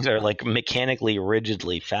these things are like mechanically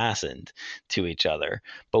rigidly fastened to each other,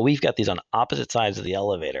 but we've got these on opposite sides of the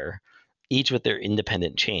elevator, each with their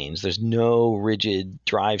independent chains. There's no rigid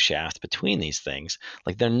drive shaft between these things.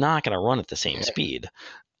 Like they're not going to run at the same speed.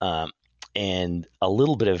 And a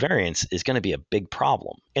little bit of variance is going to be a big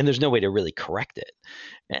problem. And there's no way to really correct it.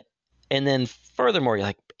 And then furthermore, you're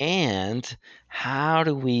like, and how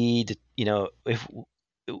do we, if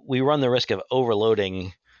we run the risk of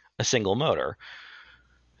overloading a single motor,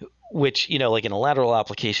 which, like in a lateral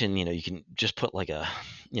application, you can just put like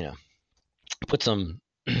put some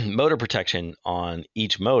motor protection on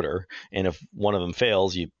each motor, and if one of them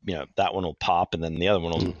fails, that one will pop, and then the other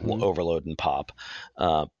one will overload and pop.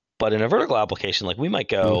 But in a vertical application, like we might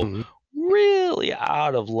go really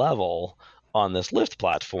out of level on this lift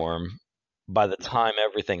platform by the time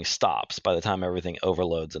everything stops, by the time everything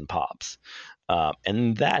overloads and pops,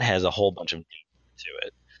 and that has a whole bunch of to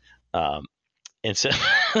it. And so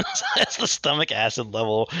as the stomach acid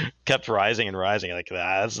level kept rising and rising, like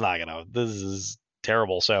that's not gonna. This is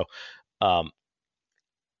terrible. So I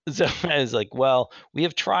was like, well, we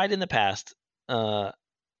have tried in the past to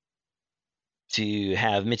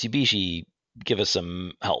have Mitsubishi give us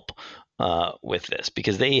some help with this,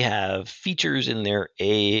 because they have features in their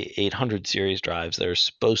A800 series drives that are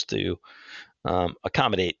supposed to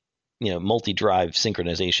accommodate, multi-drive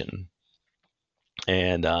synchronization.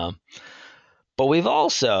 And but we've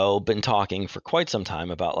also been talking for quite some time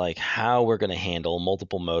about like how we're going to handle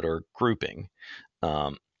multiple motor grouping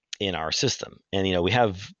in our system. And we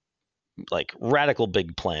have like radical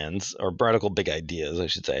big plans, or radical big ideas, I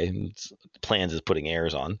should say. Plans is putting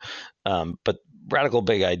airs on, but radical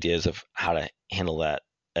big ideas of how to handle that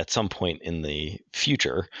at some point in the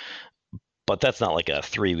future. But that's not like a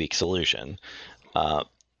 3-week solution.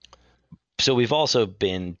 So we've also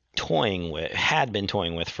been toying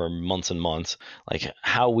with for months and months, like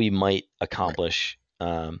how we might accomplish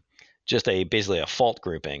just basically a fault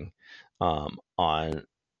grouping on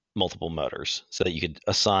multiple motors, so that you could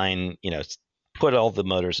assign, put all the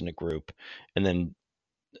motors in a group and then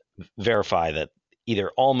verify that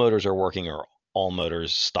either all motors are working or all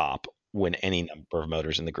motors stop when any number of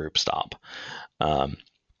motors in the group stop. And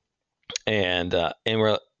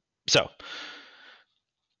we're so.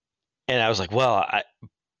 And I was like, well,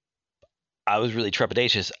 I was really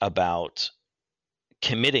trepidatious about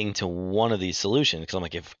committing to one of these solutions, because I'm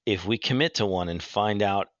like, if we commit to one and find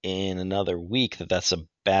out in another week that that's a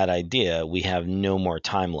bad idea, we have no more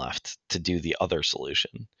time left to do the other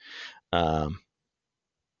solution. But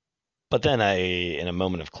then in a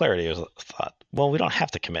moment of clarity, I thought, well, we don't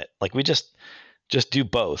have to commit. Like, we just do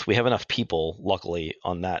both. We have enough people, luckily,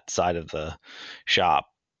 on that side of the shop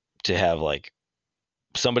to have like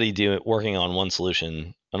somebody working on one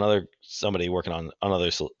solution, somebody working on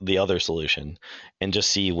the other solution, and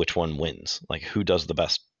just see which one wins. Like, who does the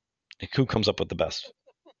best, who comes up with the best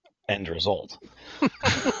end result.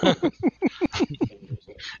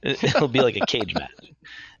 It'll be like a cage match.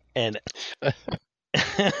 And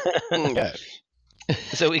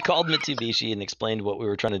so we called Mitsubishi and explained what we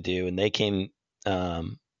were trying to do, and they came.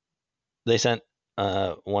 They sent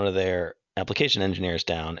one of their application engineers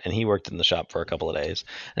down, and he worked in the shop for a couple of days.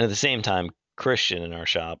 And at the same time, Christian in our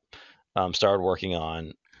shop started working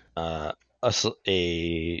on a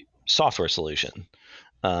software solution,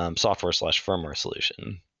 software/firmware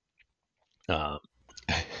solution.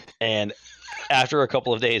 And after a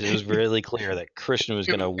couple of days, it was really clear that Christian was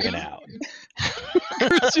going to win out.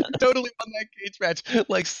 Christian totally won that cage match,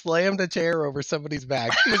 like slammed a chair over somebody's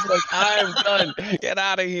back. He was like, I'm done. Get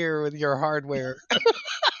out of here with your hardware.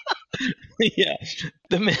 Yeah.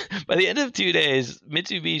 By the end of 2 days,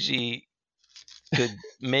 Mitsubishi could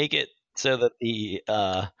make it so that the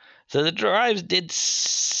drives did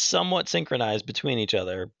somewhat synchronize between each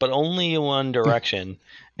other, but only in one direction,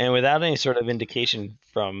 and without any sort of indication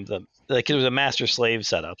from it was a master-slave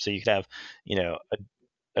setup. So you could have,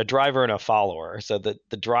 a driver and a follower, so that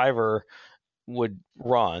the driver would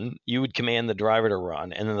run, you would command the driver to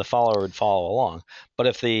run, and then the follower would follow along. But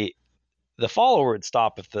if the follower would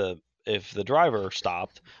stop if the driver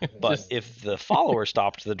stopped, but if the follower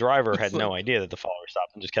stopped, the driver had no idea that the follower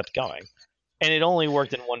stopped and just kept going. And it only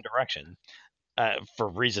worked in one direction for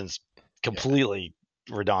reasons completely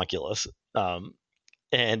redonkulous. And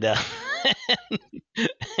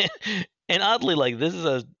oddly, like, this is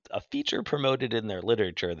a feature promoted in their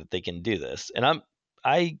literature that they can do this. And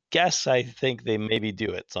I think they maybe do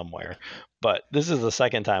it somewhere, but this is the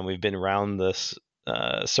second time we've been around this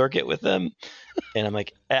circuit with them, and I'm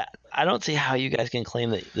like, I don't see how you guys can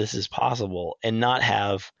claim that this is possible and not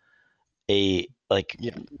have a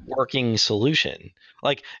working solution.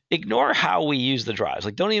 Like, ignore how we use the drives.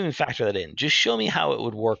 Like, don't even factor that in. Just show me how it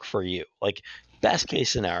would work for you. Like, best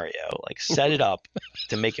case scenario, like, set it up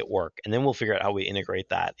to make it work, and then we'll figure out how we integrate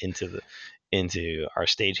that into our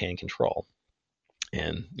stagehand control.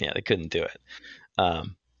 And yeah, they couldn't do it.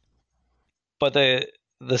 But the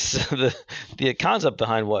concept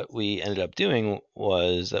behind what we ended up doing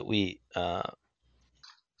was that we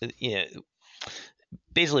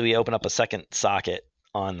basically we open up a second socket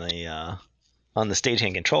on the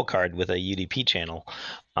stagehand control card with a UDP channel,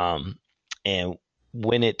 and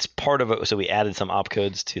when it's part of it, so we added some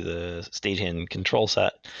opcodes to the stagehand control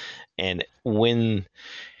set, and when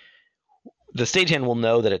the stagehand will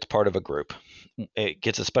know that it's part of a group, it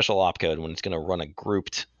gets a special opcode when it's going to run a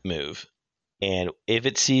grouped move. And if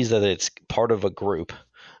it sees that it's part of a group,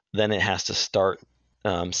 then it has to start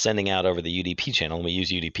sending out over the UDP channel. And we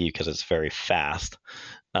use UDP because it's very fast.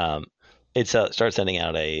 It starts sending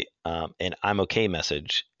out an "I'm okay"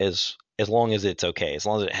 message as long as it's okay, as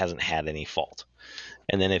long as it hasn't had any fault.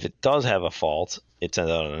 And then if it does have a fault, it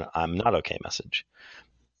sends out an "I'm not okay" message.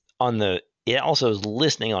 It also is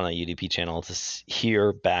listening on a UDP channel to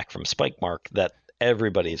hear back from Spikemark that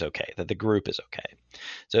everybody's okay, that the group is okay.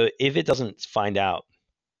 So if it doesn't find out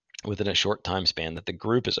within a short time span that the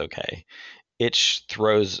group is okay, it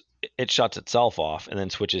shuts itself off and then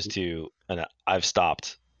switches to an "I've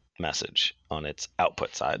stopped" message on its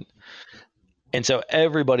output side. And so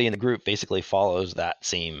everybody in the group basically follows that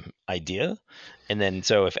same idea. And then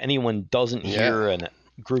so if anyone doesn't hear a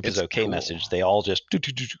group is okay message, they all just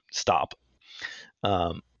stop.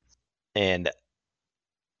 And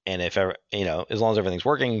if ever, as long as everything's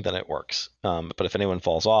working, then it works. But if anyone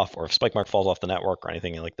falls off, or if Spikemark falls off the network or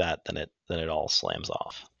anything like that, then it all slams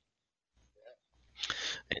off.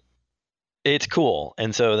 It's cool.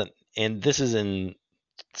 And so and this is in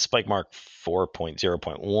Spikemark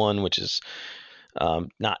 4.0.1, which is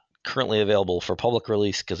not currently available for public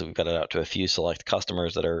release because we've got it out to a few select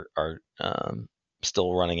customers that are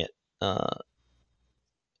still running it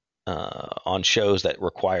on shows that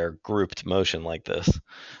require grouped motion like this.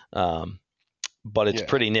 But it's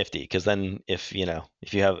pretty nifty because then if you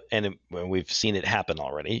have, and we've seen it happen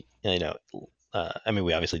already,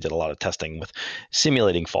 we obviously did a lot of testing with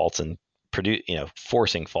simulating faults and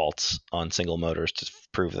forcing faults on single motors to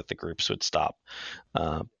prove that the groups would stop.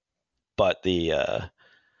 But the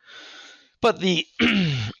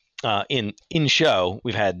in show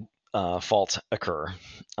we've had faults occur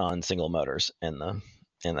on single motors, and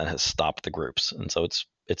that has stopped the groups, and so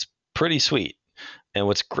it's pretty sweet. And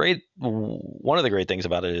what's great, one of the great things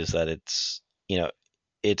about it is that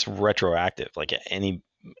it's retroactive. Like any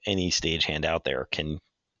stagehand out there can,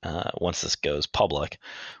 once this goes public,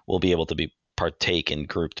 will be able to partake in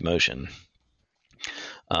grouped motion.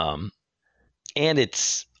 And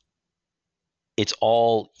it's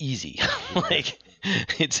all easy. Like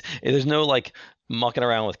there's no like mucking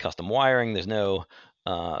around with custom wiring. There's no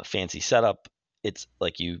fancy setup. It's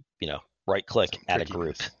like you right click, add a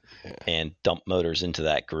group, and dump motors into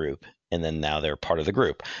that group, and then now they're part of the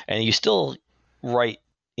group. And you still write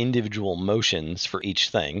individual motions for each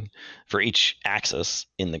thing, for each axis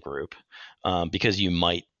in the group, because you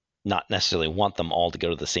might not necessarily want them all to go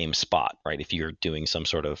to the same spot, right? If you're doing some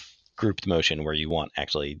sort of grouped motion where you want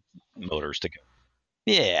actually motors to go.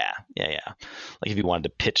 Yeah. Like if you wanted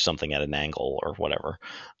to pitch something at an angle or whatever,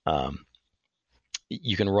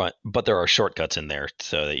 you can run, but there are shortcuts in there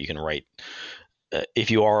so that you can write. If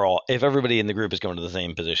everybody in the group is going to the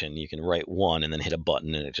same position, you can write one and then hit a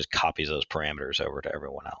button, and it just copies those parameters over to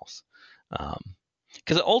everyone else.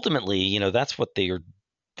 Because ultimately, that's what they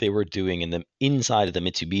were doing inside of the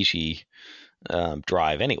Mitsubishi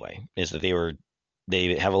drive anyway. Is that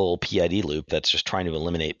they have a little PID loop that's just trying to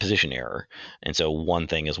eliminate position error, and so one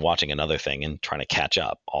thing is watching another thing and trying to catch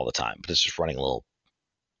up all the time, but it's just running a little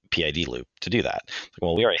PID loop to do that.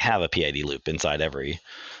 Well, we already have a PID loop inside every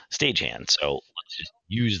stagehand, so let's just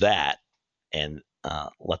use that and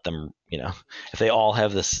let them, if they all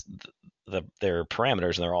have their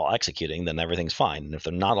parameters and they're all executing, then everything's fine. And if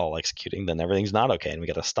they're not all executing, then everything's not okay, and we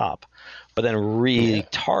got to stop. But then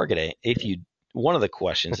retargeting, one of the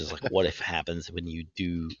questions is like, what if happens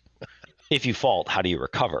if you fault, how do you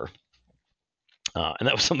recover? And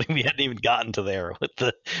that was something we hadn't even gotten to there with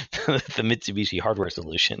the Mitsubishi hardware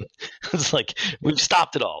solution. It's like, we've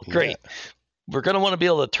stopped it all. Great. Yeah. We're going to want to be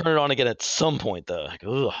able to turn it on again at some point, though. Like,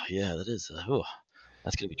 oh, yeah, that is,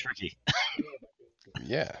 that's going to be tricky.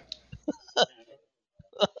 Yeah.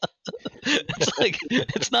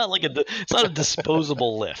 It's not a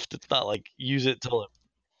disposable lift. It's not like use it till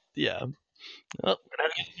yeah. Oh, we're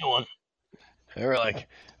not getting a new one. They were like,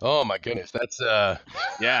 oh my goodness, that's I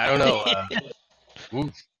don't know.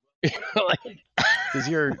 Does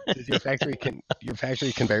your factory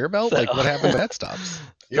conveyor belt? Like, what happened when that stops?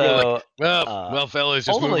 Well, fellas,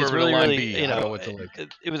 just move over to line B. I don't know what to like.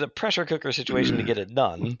 It was a pressure cooker situation to get it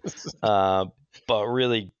done, but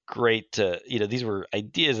really great to these were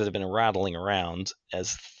ideas that have been rattling around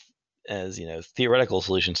as theoretical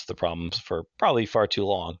solutions to the problems for probably far too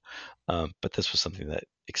long. But this was something that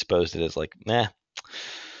exposed it as like,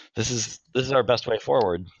 this is our best way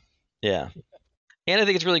forward. Yeah. And I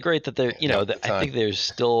think it's really great that there, I think there's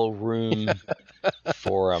still room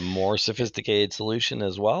for a more sophisticated solution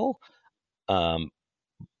as well.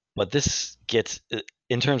 But this gets,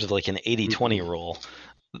 in terms of like an 80-20 rule,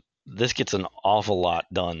 this gets an awful lot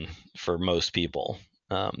done for most people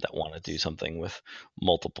that want to do something with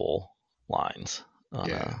multiple lines on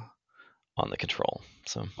the control.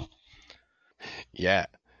 So, yeah.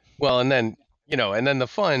 Well, and then the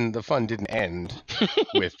fun didn't end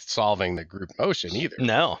with solving the group motion either.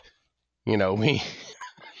 No. We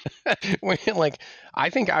like, I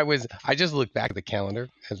just looked back at the calendar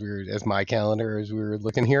as we were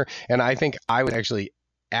looking here. And I think I was actually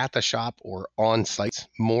at the shop or on site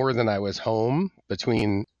more than I was home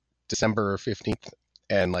between December 15th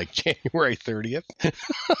and like January 30th.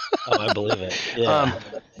 Oh, I believe it. Yeah.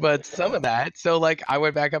 But some of that. So like I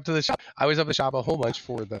went back up to the shop. I was up the shop a whole bunch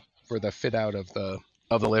for the fit out of the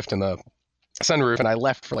lift and the sunroof, and I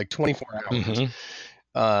left for like 24 hours. Mm-hmm.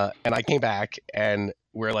 And I came back and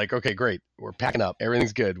we're like, okay, great. We're packing up.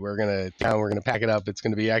 Everything's good. We're going to pack it up. It's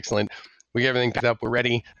going to be excellent. We get everything packed up. We're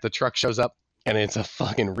ready. The truck shows up and it's a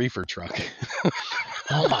fucking reefer truck.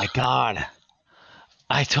 Oh my God.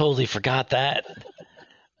 I totally forgot that.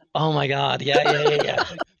 Oh my God. Yeah.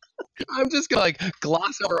 I'm just going to like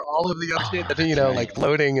gloss over all of the other shit that, you know, right. Like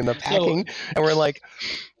loading and the packing. And we're like,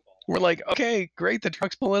 okay, great. The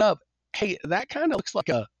truck's pulling up. Hey, that kind of looks like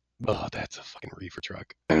that's a fucking reefer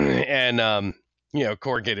truck. And, you know,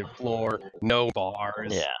 corrugated floor, no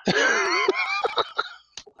bars. Yeah.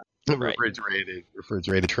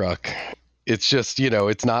 refrigerated truck. It's just, you know,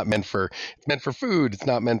 it's meant for food. It's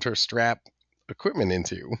not meant to strap equipment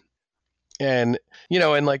into. And, you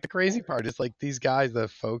know, and like the crazy part is like these guys, the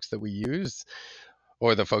folks that we use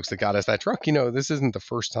or the folks that got us that truck, you know, this isn't the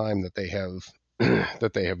first time that they have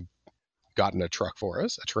gotten a truck for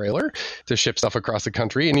us, a trailer to ship stuff across the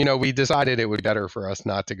country. And, you know, we decided it would be better for us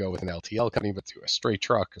not to go with an LTL company, but to a straight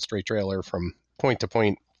truck, a straight trailer from point to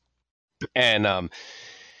point. And,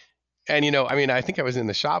 you know, I mean, I think I was in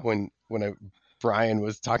the shop when Brian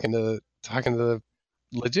was talking to the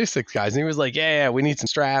logistics guys, and he was like, yeah, we need some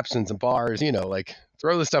straps and some bars, you know, like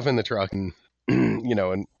throw the stuff in the truck and, you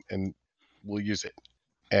know, and we'll use it.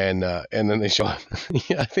 And then they show up.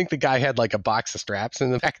 I think the guy had like a box of straps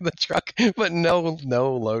in the back of the truck, but no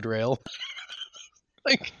load rail.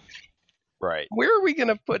 Like, right. Where are we going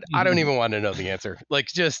to put? I don't even want to know the answer. Like,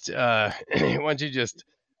 just why don't you just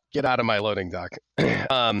get out of my loading dock?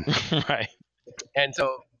 Right. And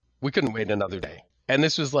so we couldn't wait another day. And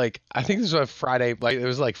this was like, I think this was a Friday. Like it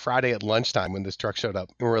was like Friday at lunchtime when this truck showed up,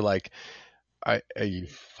 and we're like, are you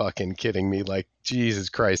fucking kidding me? Like, Jesus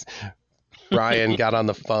Christ. Brian got on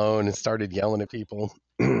the phone and started yelling at people,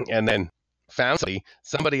 and then found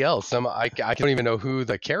somebody else. I don't even know who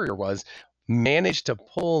the carrier was. Managed to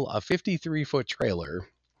pull a 53-foot trailer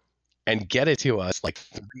and get it to us like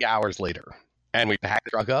 3 hours later. And we packed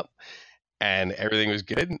the truck up, and everything was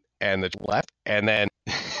good. And the truck left, and then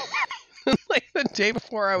like the day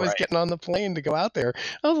before I was getting on the plane to go out there,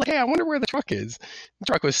 I was like, hey, I wonder where the truck is. The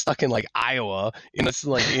truck was stuck in like Iowa in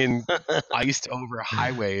iced over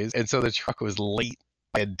highways. And so the truck was late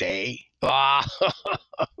by a day. It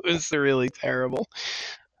was really terrible.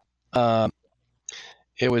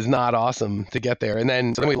 It was not awesome to get there. And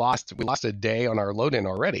then we lost a day on our load in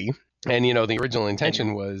already. And, you know, the original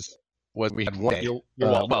intention was we had 1 day.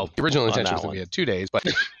 Well, the original intention was that we had 2 days, but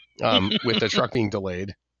with the truck being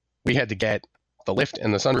delayed, we had to get the lift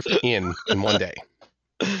and the sunroof in 1 day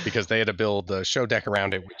because they had to build the show deck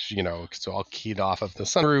around it, which, you know, it's all keyed off of the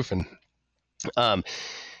sunroof. And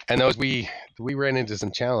those, we ran into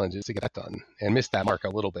some challenges to get that done and missed that mark a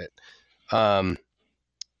little bit.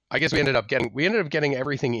 I guess we ended up getting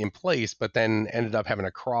everything in place, but then ended up having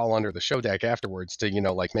to crawl under the show deck afterwards to, you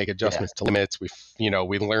know, like make adjustments to limits. We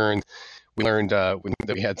learned that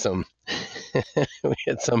we had some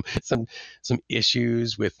some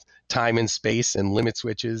issues with time and space and limit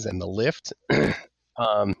switches and the lift.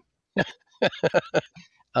 And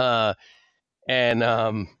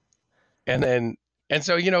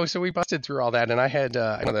so, you know, so we busted through all that, and I had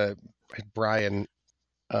Brian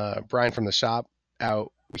from the shop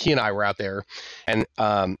out. He and I were out there, and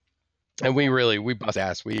we busted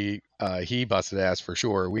ass. He busted ass for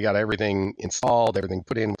sure. We got everything installed, everything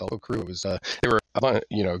put in with the whole crew. It was there were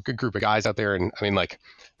a good group of guys out there, and I mean, like,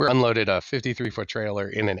 we unloaded a 53-foot trailer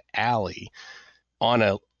in an alley on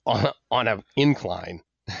a incline.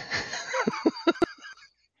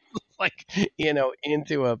 Like, you know,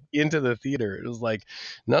 into the theater. It was like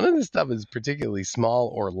none of this stuff is particularly small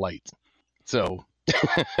or light. So,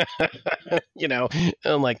 you know,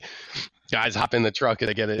 and like guys hop in the truck and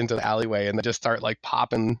they get it into the alleyway and they just start like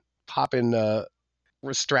popping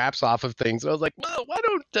straps off of things. And I was like, well, why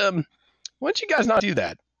don't you guys not do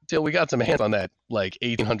that till we got some hands on that like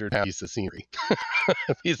 1,800-pound piece of scenery,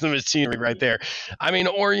 piece of machinery right there. I mean,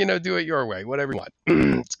 or, you know, do it your way, whatever you want.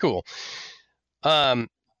 It's cool.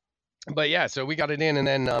 But yeah, so we got it in, and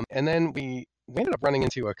then we ended up running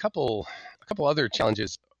into a couple other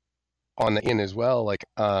challenges on the in as well. Like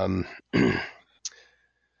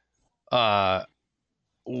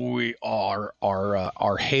we are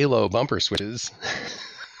our Halo bumper switches.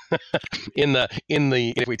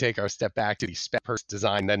 If we take our step back to the spec first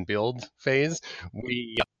design then build phase,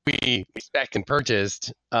 we spec and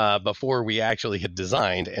purchased before we actually had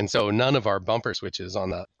designed, and so none of our bumper switches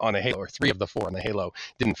on a Halo, or 3 of the 4 on the Halo,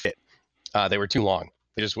 didn't fit. They were too long.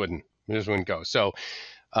 They just wouldn't go. So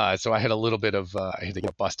so I had a little bit of I had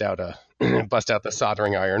to bust out the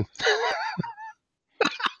soldering iron.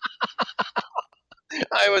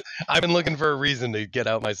 I've been looking for a reason to get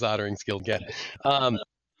out my soldering skill again.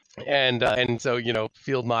 And so,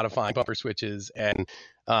 field modifying bumper switches and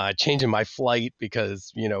changing my flight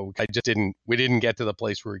because, we didn't get to the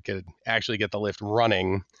place where we could actually get the lift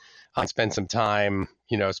running. I spent some time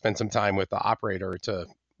with the operator to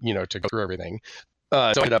go through everything. So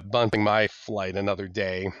I ended up bumping my flight another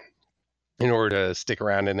day in order to stick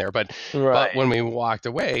around in there. But when we walked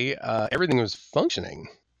away, everything was functioning.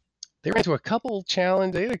 They ran into a couple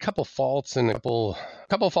challenges. They had a couple faults and a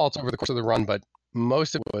couple faults over the course of the run, but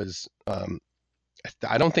most of it was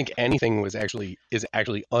I don't think anything is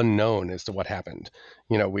actually unknown as to what happened.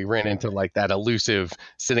 We ran into like that elusive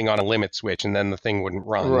sitting on a limit switch and then the thing wouldn't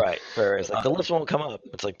run. Right. Whereas like the lift won't come up.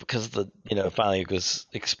 It's like because finally it was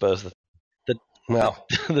exposed the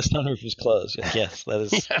sunroof was closed. Yes, that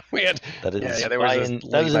is. Yeah, we had. That is. Yeah, there was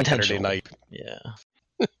that is intentional. Night. Yeah.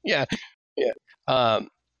 Yeah.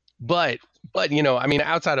 But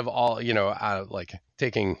outside of all, out of like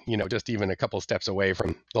taking, just even a couple steps away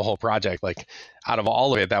from the whole project, like out of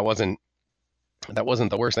all of it, that wasn't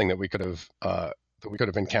the worst thing that we could have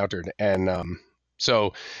encountered. And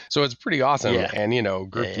so it's pretty awesome. Yeah. And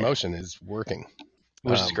Grouped Motion is working,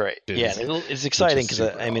 which is great. It's exciting because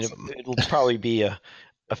awesome. It'll probably be a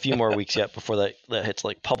few more weeks yet before that hits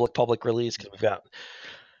like public release because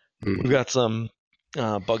we've got some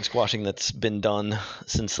bug squashing that's been done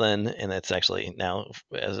since then, and that's actually now,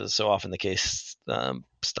 as is so often the case,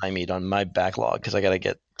 stymied on my backlog because I got to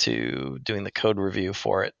get to doing the code review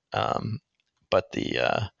for it. But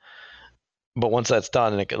once that's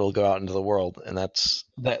done, it'll go out into the world, and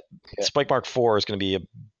Spike Mark 4 is going to be a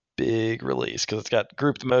big release because it's got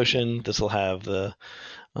grouped motion. This will have the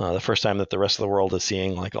first time that the rest of the world is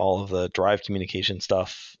seeing like all of the drive communication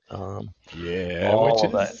stuff. Which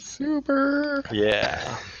is super.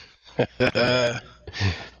 Yeah.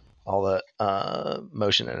 All the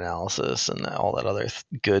motion analysis and all that other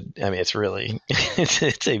good. I mean, it's really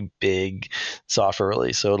it's a big software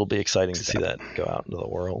release, so it'll be exciting to see that go out into the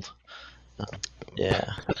world.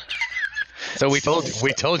 Yeah. So we told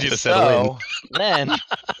you to settle in. Then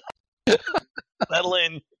settle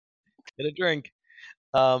in, get a drink.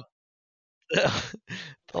 The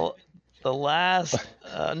last,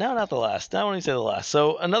 no, not the last. I don't want to say the last.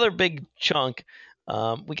 So another big chunk.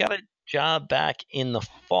 We got a job back in the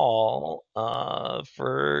fall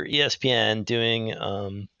for ESPN doing.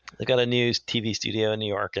 They got a new TV studio in New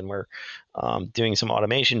York, and we're doing some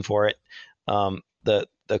automation for it. The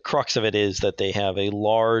crux of it is that they have a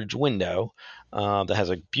large window that has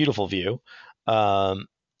a beautiful view.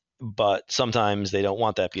 But sometimes they don't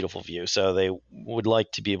want that beautiful view, so they would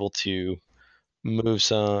like to be able to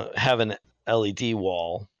have an LED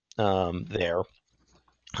wall there,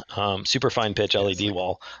 super fine pitch LED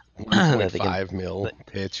wall, 1.5 mil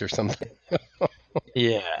pitch or something.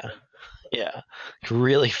 yeah,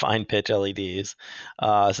 really fine pitch LEDs,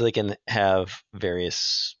 so they can have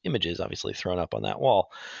various images obviously thrown up on that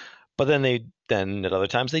wall. But then at other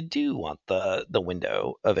times they do want the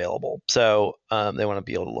window available, so they want to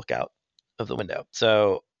be able to look out of the window.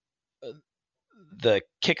 So the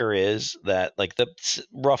kicker is that like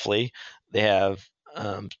roughly they have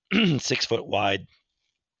 6 foot wide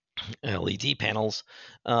LED panels,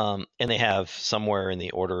 and they have somewhere in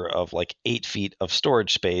the order of like 8 feet of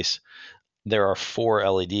storage space. There are 4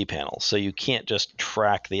 LED panels, so you can't just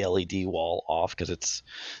track the LED wall off because it's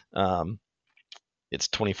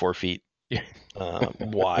 24 feet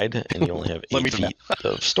wide, and you only have 8 feet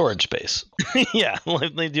of storage space. Yeah,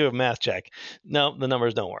 let me do a math check. No, the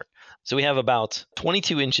numbers don't work. So we have about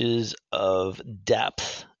 22 inches of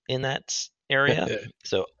depth in that area.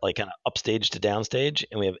 So like kind of upstage to downstage,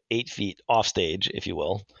 and we have 8 feet offstage, if you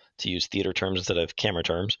will, to use theater terms instead of camera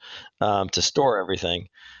terms, to store everything.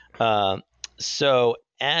 So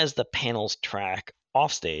as the panels track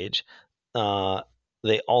offstage,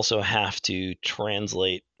 they also have to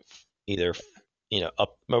translate either,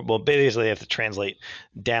 up. Well, basically, they have to translate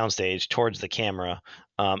downstage towards the camera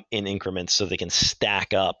in increments, so they can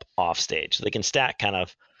stack up offstage. So they can stack kind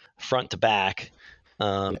of front to back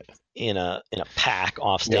in a pack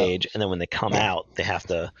offstage, and then when they come out, they have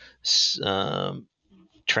to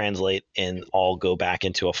translate and all go back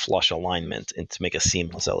into a flush alignment and to make a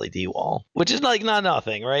seamless LED wall, which is like not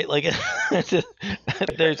nothing, right? Like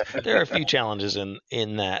there are a few challenges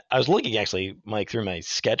in that. I was looking actually, Mike, through my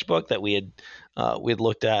sketchbook that we had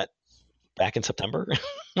looked at back in September,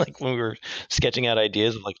 like when we were sketching out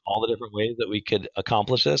ideas of like all the different ways that we could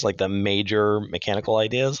accomplish this, like the major mechanical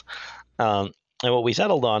ideas. And what we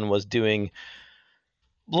settled on was doing,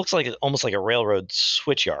 looks like almost like a railroad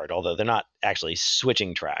switchyard, although they're not actually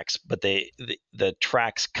switching tracks, but the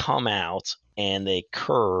tracks come out and they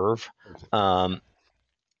curve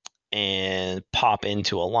and pop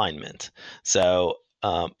into alignment. So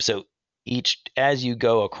each, as you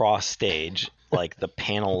go across stage, like the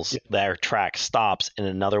panels, their track stops and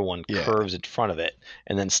another one curves in front of it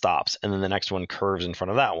and then stops, and then the next one curves in front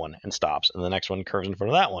of that one and stops, and the next one curves in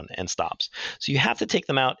front of that one and stops. So you have to take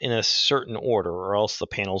them out in a certain order or else the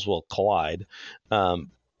panels will collide.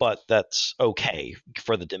 But that's okay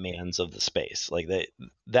for the demands of the space. Like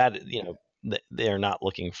they're not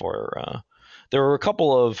looking for there were a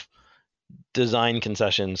couple of design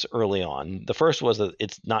concessions early on. The first was that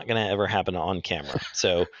it's not going to ever happen on camera,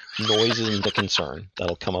 so noise isn't a concern.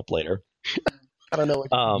 That'll come up later. I don't know.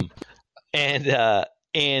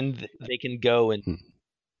 And they can go and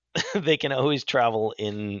they can always travel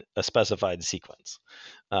in a specified sequence,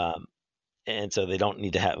 and so they don't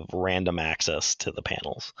need to have random access to the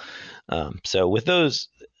panels. So with those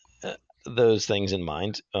things in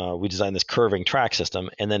mind, we designed this curving track system,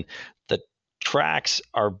 and then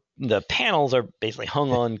the panels are basically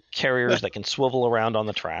hung on carriers that can swivel around on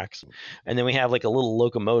the tracks, and then we have like a little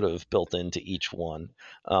locomotive built into each one,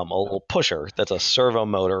 a little pusher that's a servo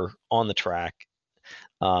motor on the track,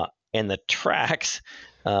 and the tracks.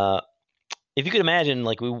 If you could imagine,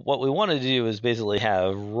 like what we wanted to do is basically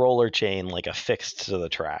have roller chain like affixed to the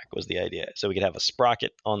track was the idea, so we could have a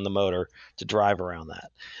sprocket on the motor to drive around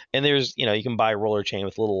that. And there's you can buy roller chain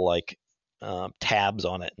with little like tabs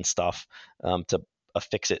on it and stuff to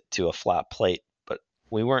affix it to a flat plate, but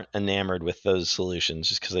we weren't enamored with those solutions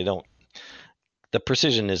just because the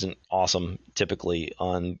precision isn't awesome typically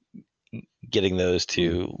on getting those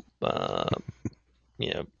to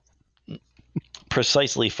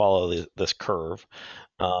precisely follow this curve.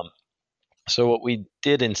 So what we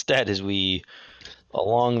did instead is we,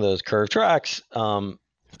 along those curved tracks,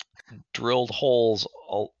 drilled holes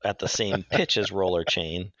at the same pitch as roller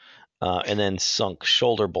chain, and then sunk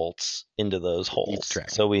shoulder bolts into those holes.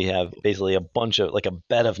 So we have basically a bunch of, like a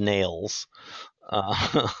bed of nails,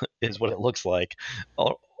 is what it looks like,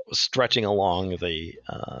 stretching along the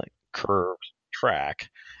curved track.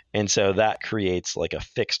 And so that creates like a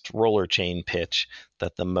fixed roller chain pitch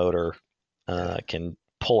that the motor can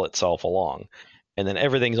pull itself along. And then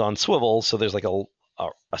everything's on swivel, so there's like a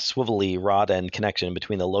swivelly rod end connection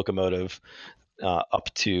between the locomotive up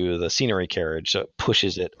to the scenery carriage, so it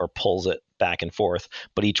pushes it or pulls it back and forth,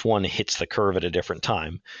 but each one hits the curve at a different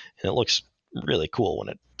time, and it looks really cool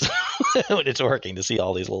when it's working, to see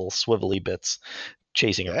all these little swivelly bits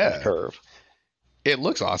chasing around the curve. It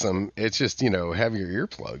looks awesome. It's just, have your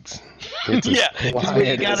earplugs. We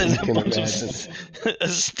got a bunch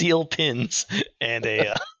of steel pins and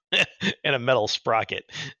a and a metal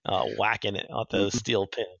sprocket whacking it off the steel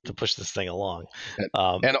pin to push this thing along.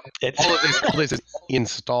 And all of this is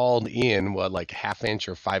installed in like 1/2 inch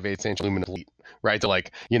or 5/8 inch aluminum plate, right? So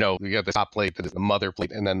like, we got the top plate that is the mother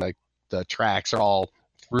plate, and then the tracks are all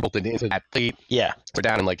bolted into that plate. Yeah. They're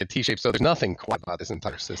down in like a T shape. So there's nothing quite about this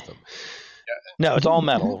entire system. No, it's all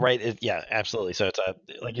metal, right? Yeah, absolutely. So it's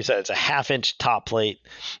like you said, it's a 1/2 inch top plate,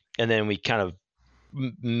 and then we kind of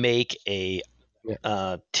make a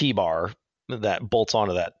T-bar that bolts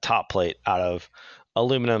onto that top plate out of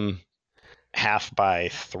aluminum 1/2 by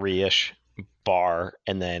 3-ish bar,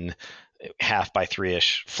 and then 1/2 by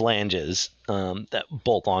 3-ish flanges that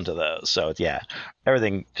bolt onto those. So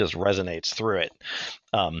everything just resonates through it.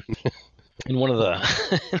 In one of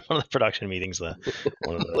the production meetings, one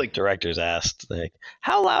of the directors asked, like,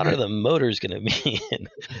 "How loud are the motors going to be?" And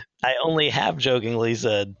I only half jokingly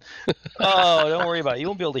said, "Oh, don't worry about it. You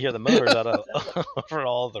won't be able to hear the motors out of for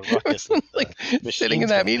all the ruckus." Like sitting in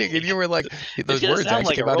that meeting, and you were like, those words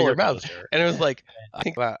actually came out of your mouth, and it was like, I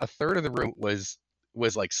think about a third of the room was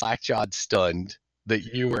like slack-jawed, stunned that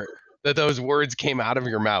those words came out of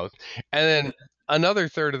your mouth, and then another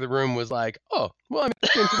third of the room was like, "Oh, well, I'm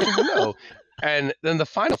interested to know." And then the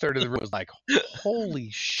final third of the room was like, "Holy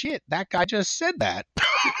shit, that guy just said that."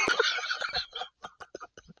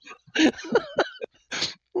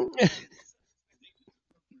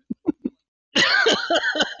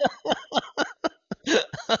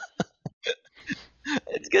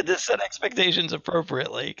 It's good to set expectations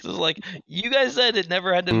appropriately, because it's like, you guys said it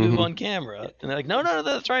never had to move on camera, and they're like, no,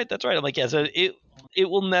 that's right. I'm like, yeah, so it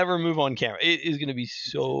will never move on camera. It is going to be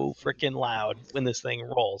so freaking loud when this thing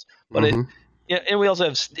rolls, but and we also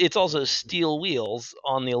have, it's also steel wheels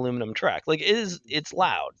on the aluminum track. Like it's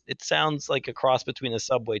loud. It sounds like a cross between a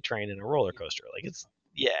subway train and a roller coaster. Like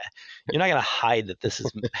yeah, you're not going to hide that this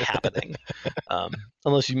is happening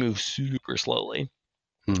unless you move super slowly.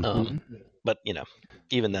 But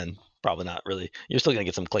even then, probably not really. You're still going to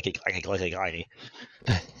get some clicky.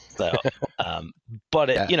 So, but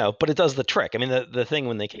it does the trick. I mean, the thing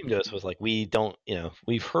when they came to us was like, we don't,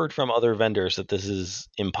 we've heard from other vendors that this is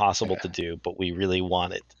impossible to do, but we really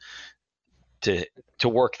want it to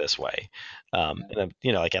work this way. And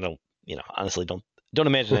I don't, honestly don't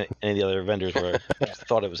imagine that any of the other vendors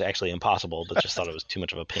thought it was actually impossible, but just thought it was too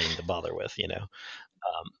much of a pain to bother with,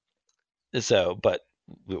 So, but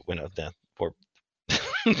we're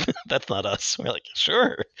that's not us. We're like,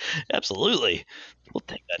 sure, absolutely, we'll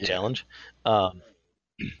take that challenge.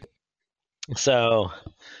 So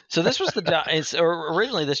this was the job.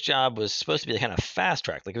 Originally, this job was supposed to be kind of fast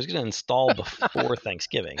track. Like it was going to install before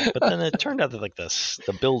Thanksgiving, but then it turned out that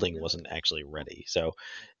the building wasn't actually ready. So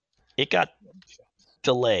it got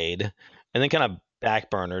delayed and then kind of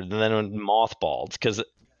backburnered and then mothballed because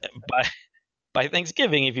by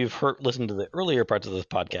Thanksgiving, if you've listened to the earlier parts of this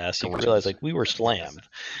podcast, you realize like we were slammed.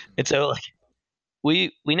 And so like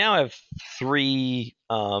we now have 3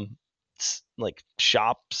 like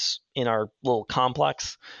shops in our little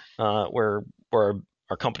complex where our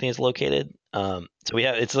company is located. So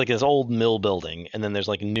it's like this old mill building, and then there's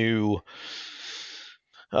like new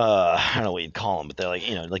I don't know what you'd call them, but they're like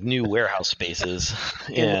like new warehouse spaces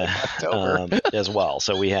as well.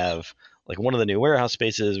 So we have like one of the new warehouse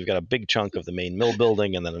spaces. We've got a big chunk of the main mill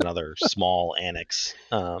building, and then another small annex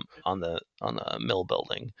on the mill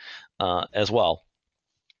building as well.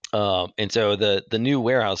 And so the new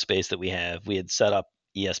warehouse space that we had set up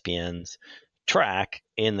ESPN's track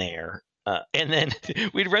in there. And then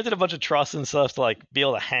we'd rented a bunch of trusses and stuff to like be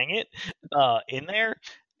able to hang it in there.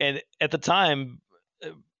 And at the time,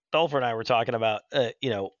 Belfer and I were talking about,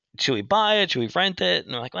 should we buy it? Should we rent it?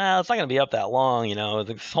 And we're like, well, it's not going to be up that long.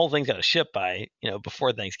 This whole thing's got to ship by,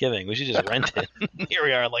 before Thanksgiving. We should just rent it. Here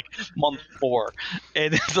we are, like month 4.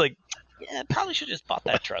 And it's like, yeah, probably should just bought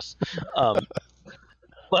that truss.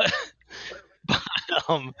 But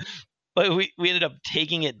we ended up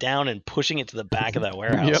taking it down and pushing it to the back of that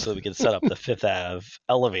warehouse so we could set up the Fifth Ave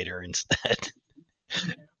elevator instead.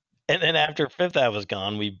 And then after Fifth Ave was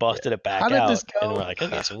gone, we busted it back out. And we're like,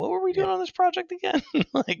 okay, so what were we doing on this project again?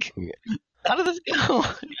 Like, how did this go?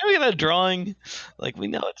 We got a drawing. Like, we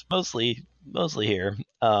know it's mostly here.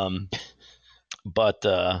 But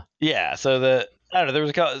yeah, so I don't know. There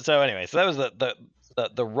was so anyway, so that was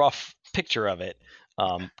the rough picture of it.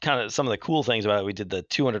 Kind of some of the cool things about it. We did the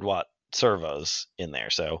 200-watt servos in there.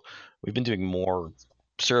 So we've been doing more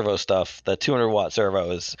servo stuff. The 200-watt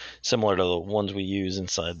servo is similar to the ones we use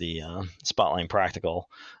inside the Spotline Practical,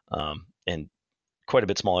 and quite a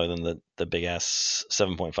bit smaller than the big ass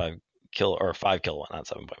 7.5 or 5 kilowatt, not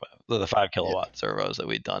 7.5. The 5 kilowatt servos that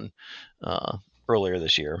we'd done earlier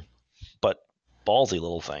this year. But ballsy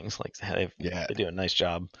little things. Like they do a nice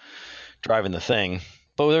job driving the thing.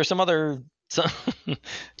 But there's some other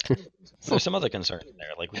concerns in there.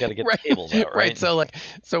 Like we got to get the cables out, right?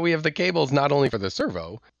 So we have the cables not only for the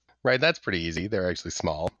servo, right? That's pretty easy. They're actually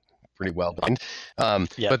small, pretty well done.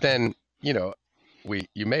 But then you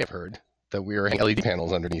may have heard that we are hanging LED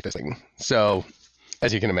panels underneath this thing. So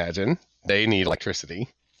as you can imagine, they need electricity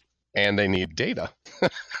and they need data.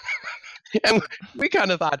 And we kind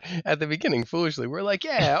of thought at the beginning, foolishly, we're like,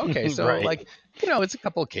 yeah, okay, so like, it's a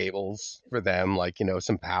couple of cables for them, like,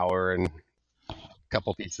 some power and a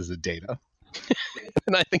couple pieces of data.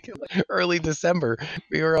 And I think early December,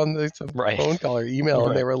 we were on some phone call or email,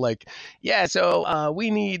 and they were like, yeah, so we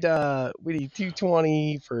need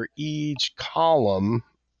 220 for each column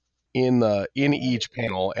in each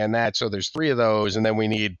panel, and so there's 3 of those, and then we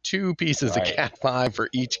need 2 pieces of Cat5 for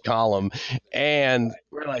each column, and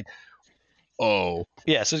we're like, oh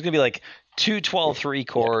yeah, so it's gonna be like 2 12-3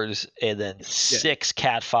 cords and then 6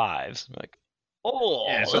 Cat5s. Like, so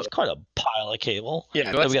that's quite a pile of cable.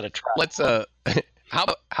 Yeah, we got to try. Let's how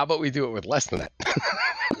about we do it with less than that?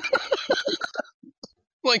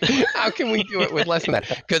 Like, how can we do it with less than that?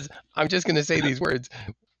 Because I'm just gonna say these words.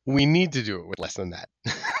 We need to do it with less than that.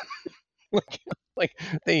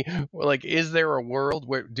 Like, is there a world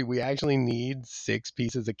where do we actually need 6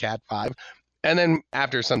 pieces of Cat5? And then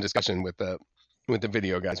after some discussion with the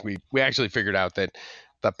video guys, we actually figured out that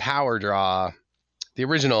the power draw, the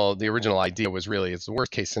original idea was really it's the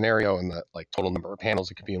worst case scenario and the like total number of panels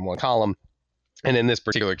that could be in one column. And in this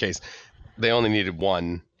particular case, they only needed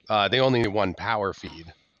one power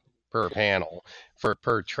feed per panel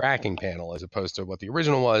per tracking panel, as opposed to what the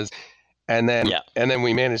original was. And then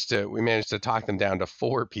we managed to talk them down to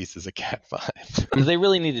 4 pieces of Cat5. They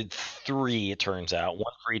really needed 3, it turns out, 1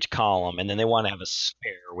 for each column, and then they want to have a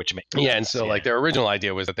spare, which makes sense. And so like their original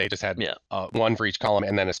idea was that they just had 1 for each column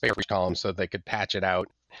and then a spare for each column, so they could patch it out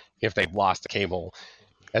if they lost the cable,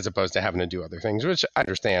 as opposed to having to do other things, which I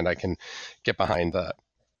understand. I can get behind the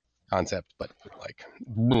concept, but like,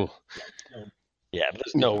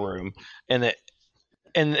 there's no room, and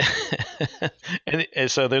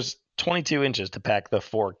so there's 22 inches to pack the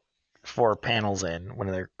four panels in when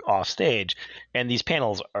they're off stage, and these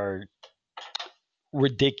panels are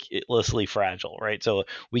ridiculously fragile, right? So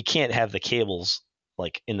we can't have the cables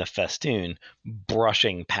like in the festoon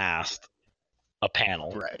brushing past a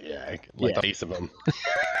panel, right? Yeah, like the base of them.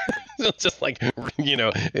 It's just like,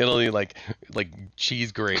 it'll be like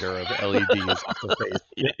cheese grater of LEDs off the face.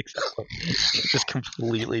 Yeah, exactly. Just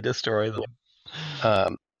completely destroy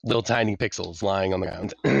them. Little tiny pixels lying on the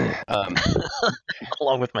ground,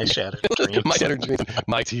 along with my shattered dreams,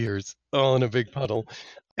 my tears, all in a big puddle.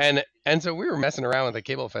 And so we were messing around with the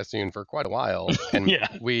cable festoon for quite a while, and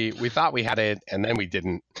we thought we had it, and then we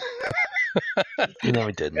didn't. And then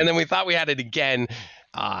we didn't. And then we thought we had it again,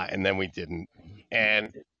 and then we didn't.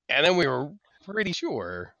 And then we were pretty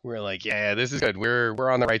sure. We were like, yeah, this is good. We're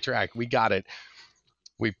on the right track. We got it.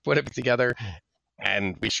 We put it together,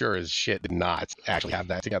 and we sure as shit did not actually have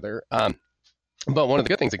that together. But one of the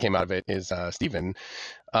good things that came out of it is Stephen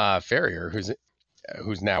Ferrier,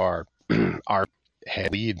 who's now our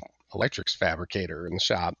head lead electrics fabricator in the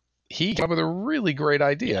shop. He came up with a really great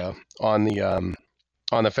idea on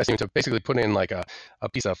the festoon to basically put in like a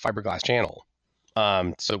piece of fiberglass channel,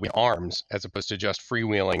 so we arms as opposed to just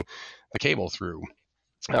freewheeling the cable through.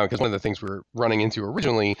 Because one of the things we're running into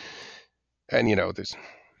originally, and there's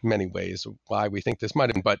many ways why we think this might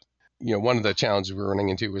have been, but one of the challenges we were running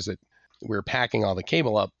into was that we were packing all the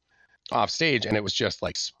cable up off stage, and it was just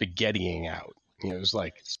like spaghettiing out. It was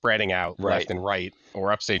like spreading out left and right,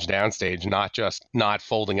 or upstage, downstage, not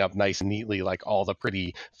folding up nice and neatly like all the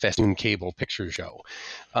pretty festoon cable pictures show,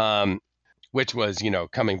 which was,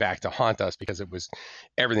 coming back to haunt us because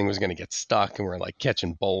everything was going to get stuck, and we're like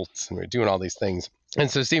catching bolts, and we're doing all these things. And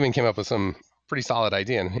so Stephen came up with some pretty solid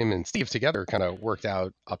idea, and him and Steve together kind of worked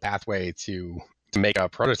out a pathway to make a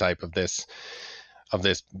prototype of this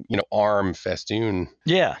arm festoon.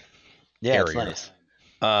 Yeah, area. It's nice.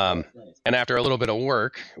 And after a little bit of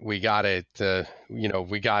work, we got it,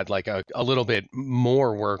 we got like a little bit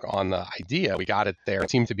more work on the idea. We got it there.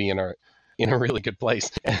 It seemed to be in a really good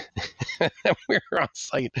place. And we were on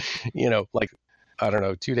site, like, I don't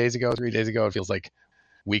know, 2 days ago, 3 days ago. It feels like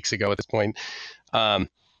weeks ago at this point. And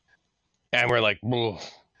we're like,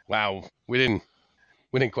 wow, we didn't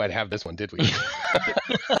quite have this one, did we? So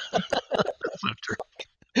true.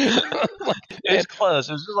 It was close.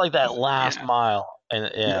 It was just like that last mile. And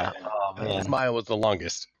oh man, this mile was the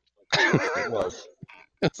longest. It was.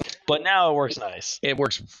 But now it works nice. It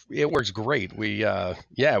works great. We got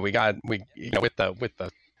with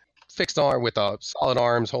the fixed arm, with the solid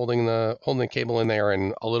arms holding the cable in there,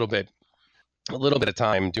 and a little bit of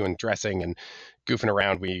time doing dressing and goofing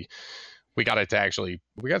around, we got it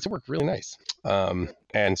to work really nice.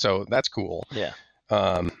 And so that's cool. Yeah.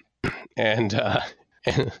 And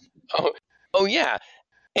oh yeah.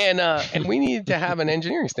 And we needed to have an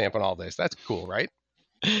engineering stamp on all this. That's cool, right?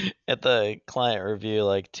 At the client review,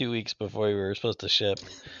 like 2 weeks before we were supposed to ship.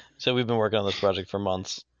 So we've been working on this project for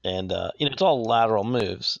months, and it's all lateral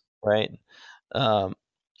moves, right? And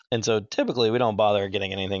so typically we don't bother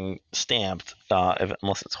getting anything stamped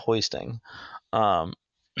unless it's hoisting. And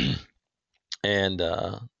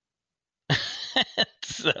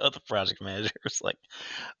so the project manager was like,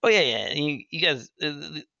 "Oh yeah, you guys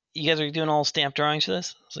are doing all stamp drawings for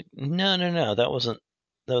this?" I was like, "No, that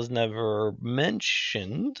was never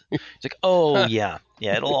mentioned." He's like, "Oh yeah,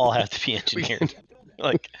 it'll all have to be engineered."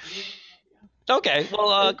 Like, okay,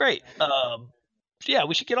 well, great. Yeah,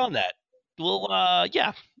 we should get on that. Well,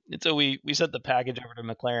 yeah. And so we sent the package over to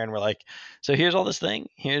McLaren. We're like, so here's all this thing.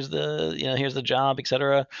 Here's the job,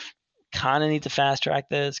 etc. Kind of need to fast track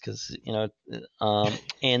this because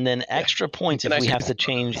and then extra points if we have to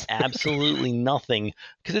change absolutely nothing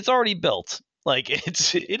because it's already built. Like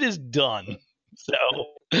it is done. So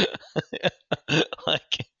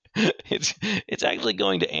like it's actually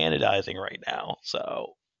going to anodizing right now.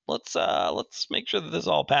 So let's make sure that this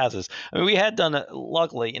all passes. I mean, we had done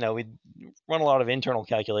luckily, we'd run a lot of internal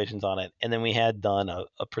calculations on it, and then we had done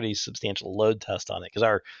a pretty substantial load test on it because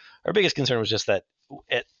our biggest concern was just that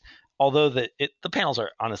although the panels are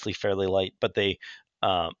honestly fairly light, but they,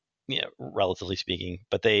 relatively speaking,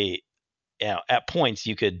 but they, at points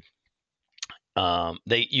you could,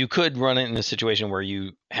 you could run it in a situation where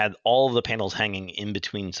you had all of the panels hanging in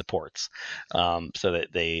between supports, so that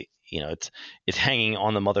it's hanging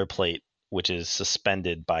on the mother plate, which is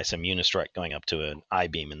suspended by some unistrut going up to an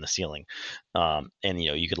I-beam in the ceiling, and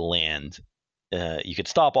you could land, you could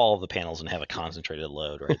stop all of the panels and have a concentrated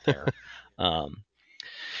load right there.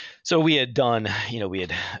 So we had done,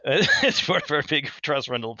 as part of our big truss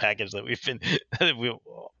rental package that we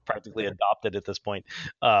practically adopted at this point,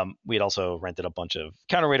 we had also rented a bunch of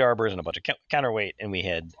counterweight arbors and a bunch of counterweight, and we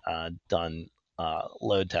had done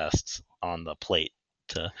load tests on the plate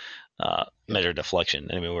to measure deflection.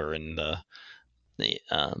 I mean, we were in the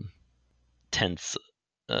tens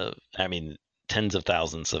of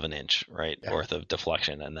thousandths of an inch, right, worth of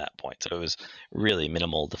deflection at that point. So it was really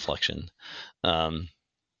minimal deflection.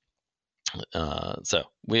 So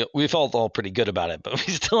we felt all pretty good about it, but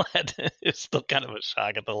we still it's still kind of a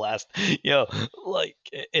shock at the last,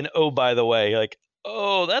 and by the way,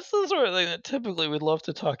 that's the sort of thing that typically we'd love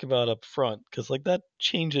to talk about up front, because that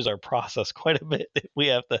changes our process quite a bit. We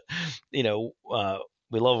have to,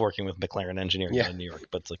 we love working with McLaren Engineering in New York,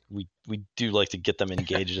 but it's we do like to get them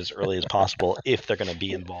engaged as early as possible if they're going to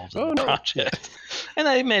be involved in the project. And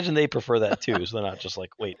I imagine they prefer that too, so they're not just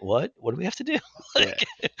wait, what do we have to do? We have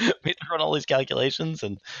to run all these calculations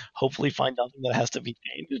and hopefully find nothing that has to be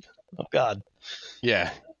changed. Oh God.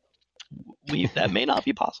 Yeah. That may not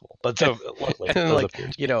be possible, but so luckily,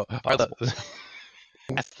 the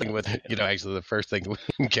last thing with actually the first thing we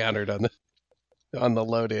encountered on the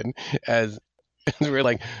load in, as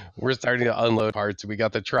we're starting to unload parts. We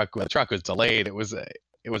got the truck. The truck was delayed. It was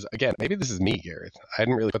again, maybe this is me, Gareth. I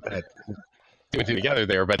didn't really put that two and two together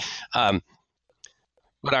there, but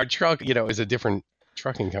our truck, is a different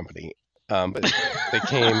trucking company. But they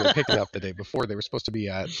came picking up the day before. They were supposed to be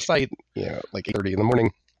at site, 8:30 in the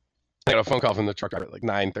morning. I got a phone call from the truck driver at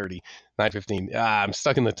 9:30, 9:15. I'm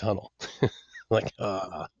stuck in the tunnel.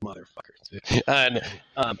 Motherfuckers. And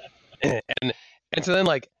so then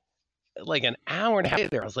an hour and a half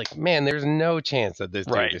later, I was like, man, there's no chance that this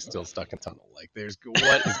dude is still stuck in the tunnel.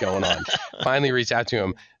 What is going on? Finally reached out to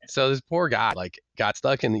him. So this poor guy, got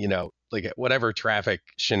stuck in, whatever traffic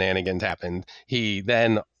shenanigans happened. He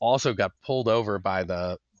then also got pulled over by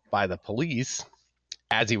the police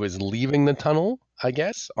as he was leaving the tunnel, I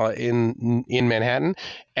guess, in Manhattan.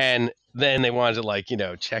 And then they wanted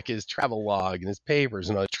to check his travel log and his papers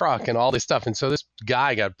and a truck and all this stuff. And so this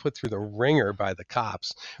guy got put through the ringer by the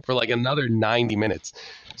cops for another 90 minutes.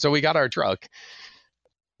 So we got our truck.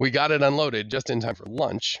 We got it unloaded just in time for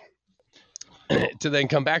lunch to then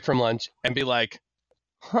come back from lunch and be like,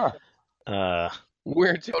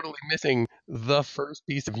 we're totally missing the first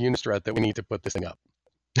piece of unistrut that we need to put this thing up.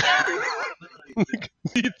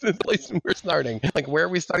 The place we're starting. Where are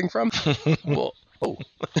we starting from? Well,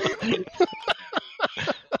 it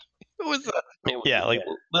was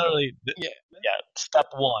literally, step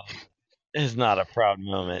one is not a proud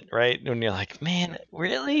moment, right? When you're like, man,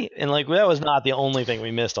 really? And that was not the only thing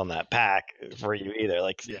we missed on that pack for you either.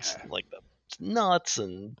 The nuts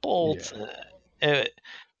and bolts. Yeah.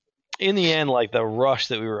 In the end, the rush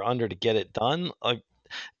that we were under to get it done,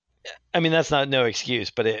 that's not no excuse,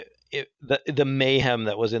 but the mayhem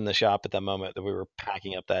that was in the shop at that moment that we were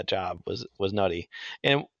packing up that job was nutty.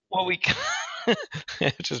 And what we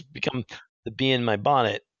just become the bee in my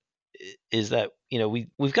bonnet is that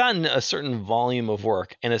we've gotten a certain volume of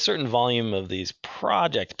work and a certain volume of these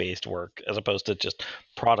project-based work as opposed to just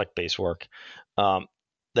product-based work,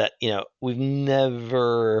 that we've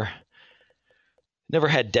never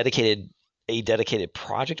had a dedicated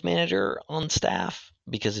project manager on staff,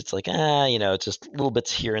 because it's it's just little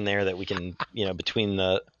bits here and there that we can, between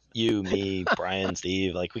me, Brian,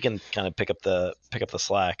 Steve, we can kind of pick up the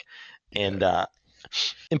slack. And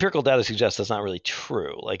empirical data suggests that's not really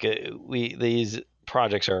true. These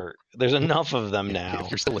projects there's enough of them now.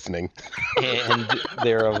 If you're still listening. And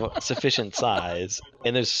they're of sufficient size,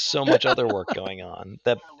 and there's so much other work going on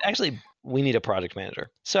that actually we need a project manager.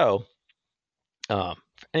 So for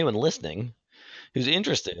anyone listening who's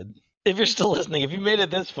interested, if you're still listening, if you made it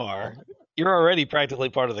this far, you're already practically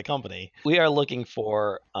part of the company. We are looking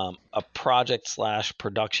for a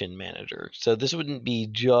project/production manager. So this wouldn't be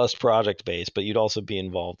just project based, but you'd also be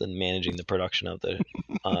involved in managing the production of the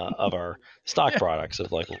of our stock products,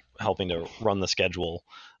 of helping to run the schedule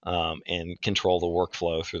and control the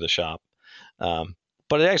workflow through the shop. But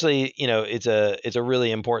it actually, it's a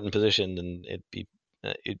really important position, and it'd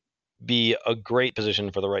be a great position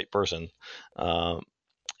for the right person.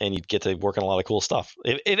 And you'd get to work on a lot of cool stuff.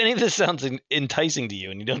 If any of this sounds enticing to you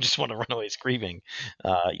and you don't just want to run away screaming,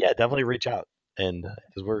 definitely reach out. And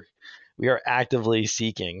because we are actively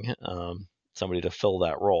seeking somebody to fill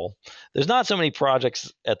that role. There's not so many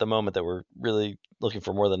projects at the moment that we're really looking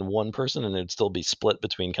for more than one person, and it'd still be split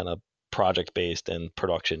between kind of project-based and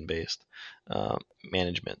production-based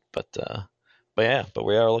management. But we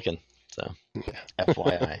are looking. So,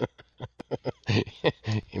 FYI.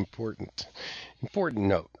 Important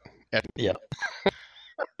note. Yeah.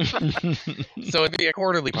 So it'd be a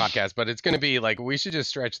quarterly podcast, but it's going to be like, we should just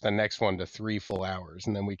stretch the next one to 3 full hours,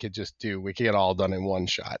 and then we could get it all done in one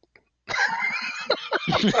shot.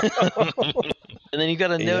 And then you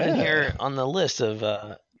got a note in here on the list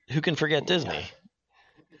of who can forget Disney.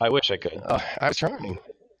 I wish I could. I was trying.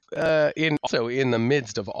 In the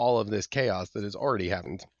midst of all of this chaos that has already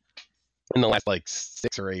happened in the last like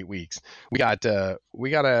 6 or 8 weeks, we got a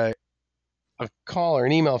call or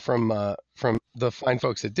an email from the fine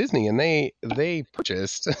folks at Disney, and they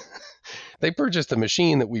purchased a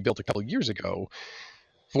machine that we built a couple of years ago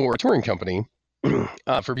for a touring company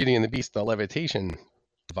for Beauty and the Beast, the levitation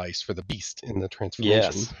device for the Beast in the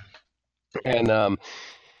transformation. Yes.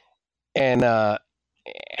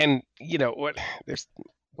 And you know what?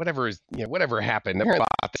 Whatever happened. Apparently, I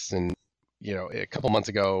bought this a couple months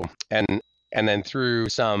ago, and then through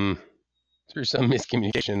some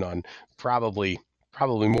miscommunication on probably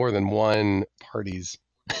more than one party's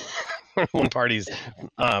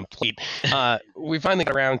plate, they finally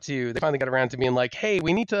got around to being like, hey,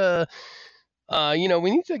 we need to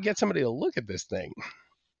get somebody to look at this thing,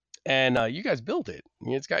 and you guys built it.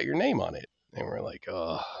 It's got your name on it, and we're like,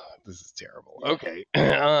 oh, this is terrible. Okay.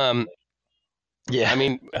 Yeah. I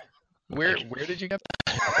mean, where did you get that?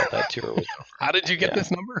 I thought that tour was. How did you get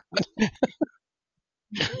this number?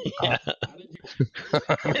 Yeah.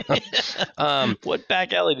 What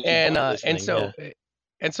back alley did you find this thing?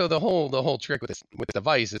 And so the whole trick with the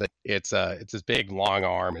device is that it's this big long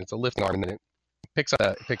arm, and it's a lifting arm, and then it picks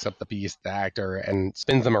up the Beast, the actor, and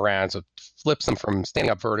spins them around. So it flips them from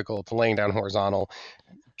standing up vertical to laying down horizontal,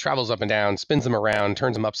 travels up and down, spins them around,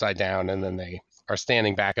 turns them upside down, and then they are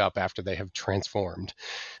standing back up after they have transformed.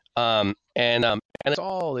 And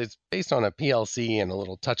it's based on a PLC and a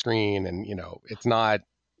little touchscreen, and it's not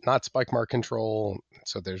spike mark control.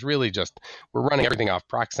 So there's really we're running everything off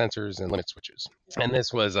proc sensors and limit switches. And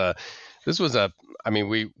this was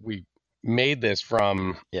we made this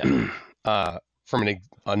from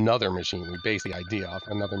another machine. We based the idea off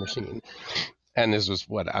another machine. And this was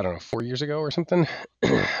 4 years ago or something.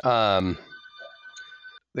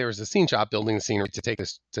 There was a scene shop building the scenery to take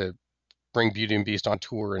this to bring Beauty and Beast on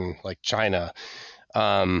tour in like China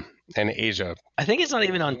and Asia. I think it's not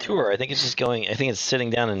even on tour. I think it's just going. I think it's sitting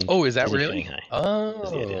down in. Oh, is that really? Shanghai.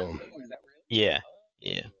 Oh, yeah.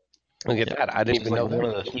 Look at that! I didn't even know that. One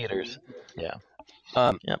of the theaters. Yeah.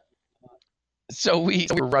 Yep. So we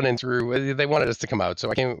were running through. They wanted us to come out, so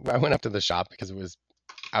I went up to the shop because it was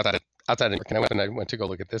outside of work, and I went to go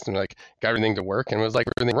look at this, and like got everything to work, and it was like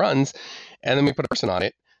everything runs, and then we put a person on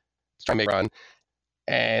it to try and make it run,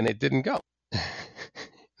 and it didn't go.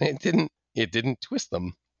 It didn't twist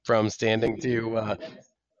them from standing to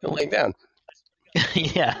laying down.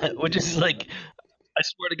 Yeah, which is like, I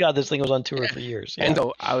swear to God, this thing was on tour for years. Yeah. And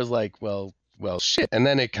so I was like, well, shit. And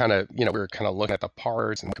then it kind of, we were kind of looking at the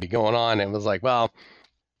parts and what could be going on, and it was like, well,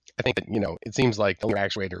 I think that, it seems like the linear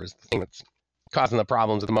actuator is the thing that's causing the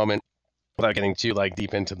problems at the moment, without getting too like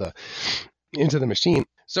deep into the machine.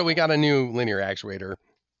 So we got a new linear actuator.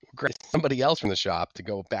 Grabbed somebody else from the shop to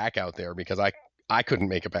go back out there because I couldn't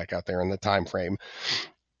make it back out there in the time frame.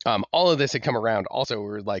 All of this had come around. Also, we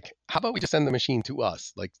were like, how about we just send the machine to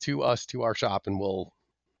us, to our shop, and we'll,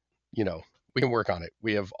 we can work on it.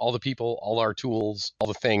 We have all the people, all our tools, all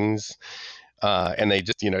the things, and they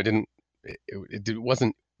just, it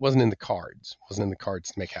wasn't in the cards. Wasn't in the cards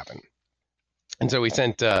to make happen. And so we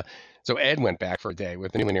sent. So Ed went back for a day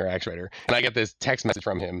with the new linear actuator, and I get this text message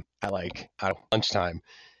from him at lunchtime.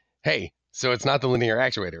 Hey, so it's not the linear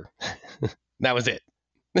actuator. That was it.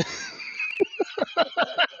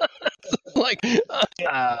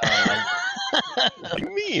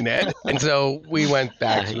 Mean, Ed. And so we went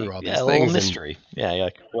back through all these things. A little mystery.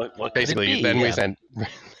 What basically, then we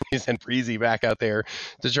sent Breezy back out there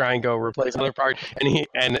to try and go replace another part,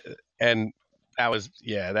 and that was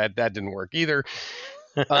that didn't work either.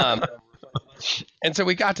 And so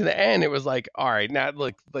we got to the end. It was like, all right, now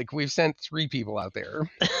look, like we've sent 3 people out there,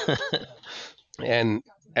 and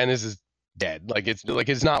this is dead.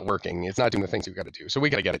 It's not working. It's not doing the things we've got to do. So we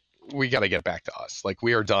got to get it. We got to get it back to us. Like,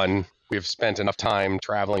 we are done. We've spent enough time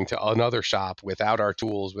traveling to another shop without our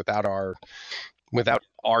tools, without our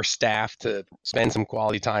staff to spend some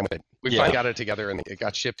quality time with it. We finally got it together, and it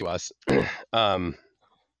got shipped to us.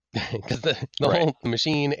 because the whole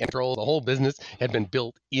machine and control, the whole business had been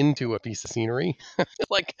built into a piece of scenery.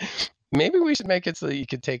 Like, maybe we should make it so that you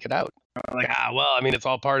could take it out. I'm like, well, I mean, it's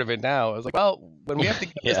all part of it now. I was like, well, when we have to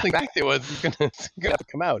get this thing back to us, it's gonna have to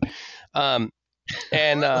come out.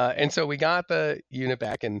 And so we got the unit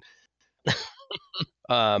back, and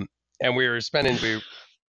we were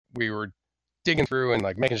we were digging through and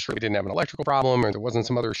like making sure we didn't have an electrical problem or there wasn't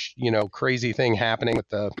some other crazy thing happening with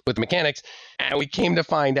the mechanics. And we came to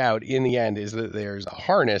find out in the end is that there's a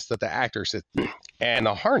harness that the actor sits in, and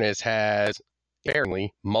the harness has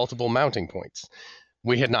apparently multiple mounting points.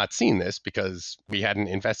 We had not seen this because we hadn't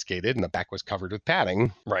investigated, and the back was covered with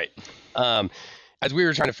padding. Right. As we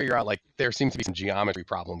were trying to figure out, like, there seems to be some geometry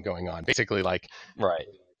problem going on. Basically, like, right.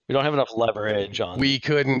 We don't have enough leverage on. We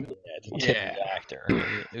couldn't. The actor.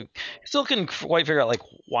 Still couldn't quite figure out, like,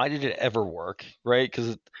 why did it ever work, right?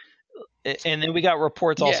 Because, and then we got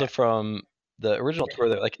reports also from the original tour.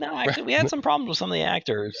 They're like, no, actually, we had some problems with some of the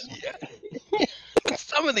actors. Yeah.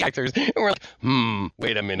 Some of the actors, and we're like,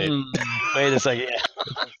 wait a minute. Wait a second.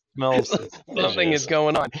 Smells. Something is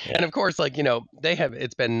going on. Yeah. And of course, like,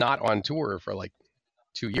 it's been not on tour for like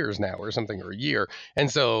 2 years now or something, or a year.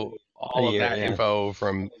 And so all of that info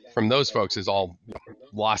from those folks is all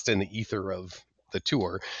lost in the ether of the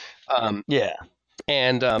tour.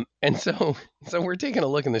 And so we're taking a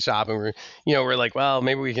look in the shop, and we're like, well,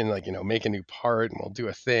 maybe we can, like, make a new part, and we'll do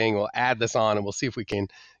a thing. We'll add this on, and we'll see if we can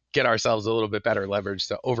get ourselves a little bit better leverage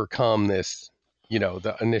to overcome this,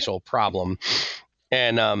 the initial problem.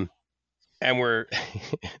 And we're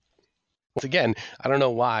once again, I don't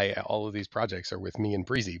know why all of these projects are with me and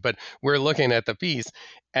Breezy, but we're looking at the piece,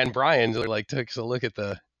 and Brian like took a look at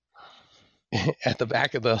the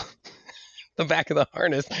back of the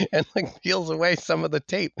harness and like peels away some of the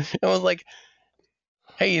tape, and was like,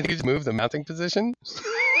 "Hey, you just move the mounting position."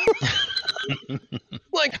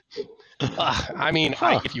 Like, I mean,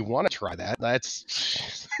 if you want to try that,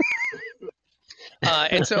 that's.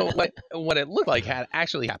 And so what it looked like had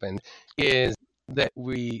actually happened is that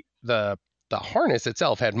the harness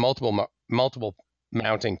itself had multiple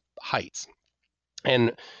mounting heights,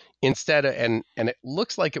 and instead of, and it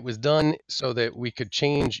looks like it was done so that you could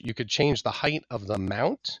change the height of the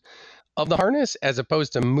mount of the harness, as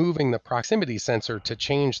opposed to moving the proximity sensor to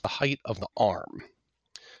change the height of the arm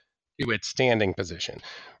to its standing position,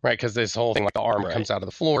 right? Because this whole thing, like, the arm comes out of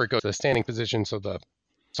the floor, it goes to the standing position, so the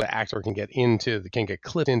actor can get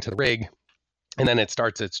clipped into the rig, and then it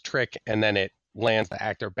starts its trick, and then it lands the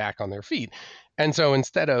actor back on their feet. And so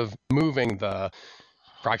instead of moving the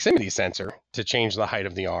proximity sensor to change the height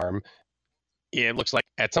of the arm, it looks like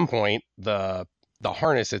at some point the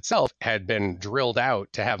harness itself had been drilled out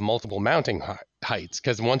to have multiple mounting heights.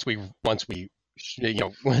 Because once we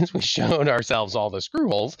showed ourselves all the screw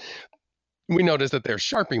holes, we noticed that there's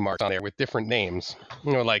Sharpie marks on there with different names.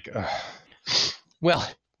 Like, well,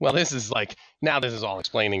 this is like, now this is all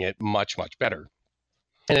explaining it much, much better.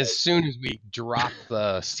 And as soon as we dropped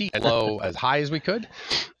the seat as high as we could,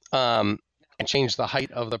 and changed the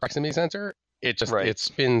height of the proximity sensor, it just it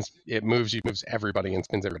spins, it moves everybody and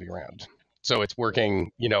spins everybody around. So it's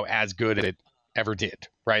working, as good as it ever did,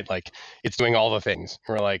 right? Like, it's doing all the things.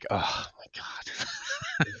 We're like, oh my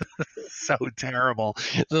God, so terrible.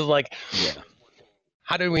 This is like,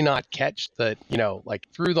 how did we not catch that, like,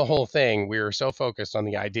 through the whole thing, we were so focused on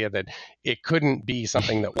the idea that it couldn't be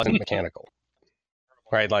something that wasn't mechanical,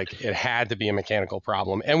 right? Like, it had to be a mechanical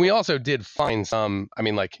problem. And we also did find some, I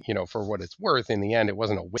mean, like, for what it's worth, in the end, it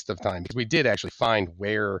wasn't a waste of time, because we did actually find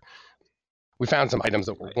where we found some items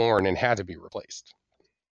that were worn and had to be replaced.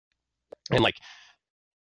 And, like,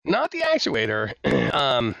 not the actuator,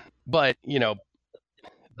 but,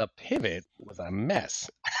 the pivot was a mess.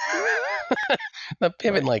 The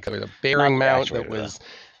pivot, like, there was a bearing mount that was,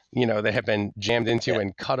 that had been jammed into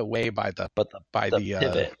and cut away by the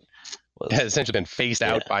pivot. Has essentially been phased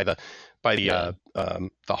out by the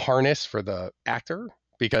harness for the actor,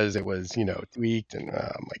 because it was, tweaked, and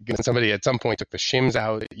my goodness, somebody at some point took the shims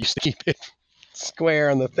out. It used to keep it square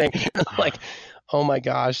on the thing. Like, oh my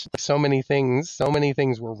gosh, so many things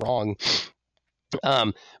were wrong.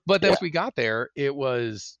 But then once we got there, it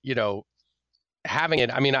was, having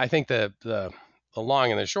it. I mean, I think the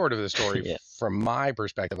long and the short of the story, from my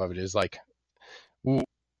perspective of it, is like,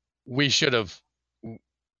 we should have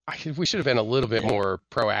been a little bit more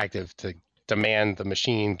proactive to demand the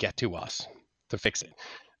machine get to us to fix it,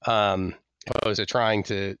 opposed to trying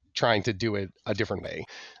to do it a different way.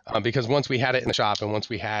 Because once we had it in the shop, and once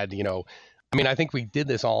we had, I mean, I think we did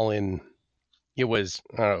this all in, it was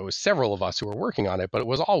several of us who were working on it, but it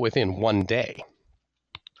was all within one day.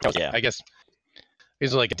 I guess it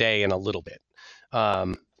was like a day and a little bit.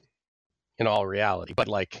 in all reality. But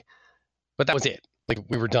that was it. Like,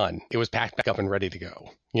 we were done. It was packed back up and ready to go.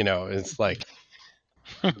 It's like,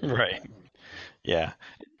 right. Yeah.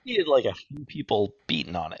 It needed like a few people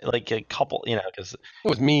beating on it, like a couple, because it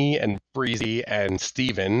was me and Breezy and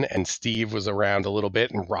Steven, and Steve was around a little bit,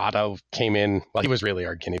 and Rado came in. Well, he was really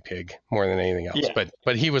our guinea pig more than anything else,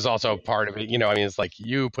 but he was also part of it. It's like,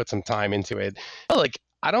 you put some time into it. Like,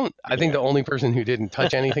 I think the only person who didn't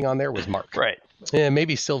touch anything on there was Mark. Right. Yeah,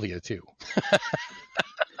 maybe Sylvia too.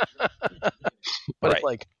 But it's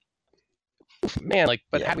like, man,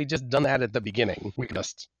 had we just done that at the beginning, we could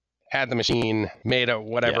just had the machine, made a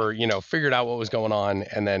whatever, figured out what was going on,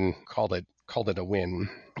 and then called it a win.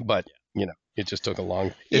 But it just took a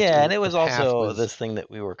long. And it was also this thing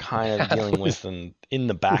that we were kind of dealing with in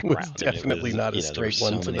the background. Definitely not a straight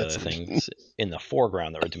one. There were so many other things in the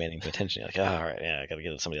foreground that were demanding attention. You're like, all right, I got to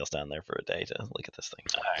get somebody else down there for a day to look at this thing.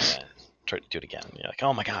 All right, try to do it again. You're like,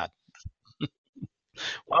 oh my god,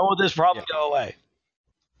 why won't this problem go away?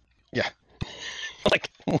 Yeah.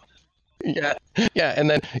 Yeah, and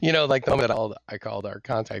then the moment that I called our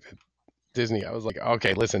contact at Disney, I was like,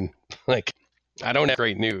 okay, listen, I don't have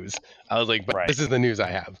great news. I was like, but this is the news I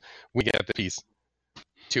have. We get the piece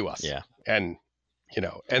to us. Yeah, and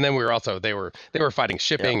and then we were also they were fighting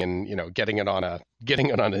shipping and getting it on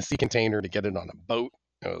a sea container to get it on a boat.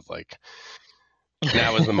 I was like,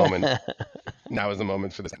 now is the moment. Now is the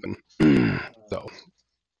moment for this to happen. So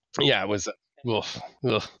yeah, it was.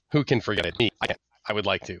 Who can forget it? Me. I would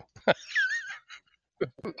like to.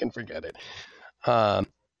 Who can forget it?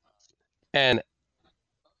 And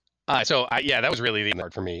so that was really the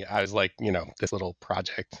part for me. I was like, this little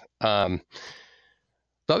project. The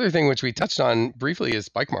other thing which we touched on briefly is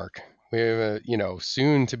Bikemark. We have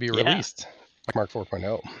soon to be released, Bikemark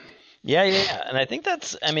 4.0. Yeah, and I think I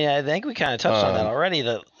think we kind of touched on that already.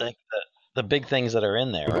 The big things that are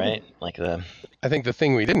in there, right? I think the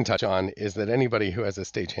thing we didn't touch on is that anybody who has a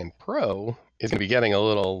Stagehand Pro is going to be getting a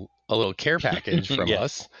little care package from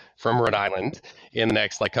us, from Rhode Island, in the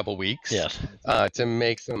next couple weeks. Yes. To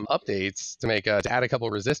make some updates, to add a couple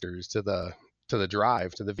resistors to the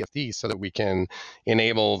drive, to the VFD, so that we can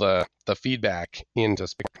enable the feedback into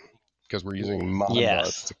Spica, because we're using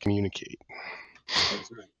Modbus to communicate.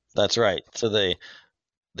 That's right. So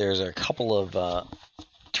there's a couple of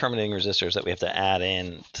terminating resistors that we have to add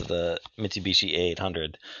in to the Mitsubishi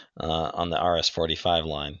A800 on the RS45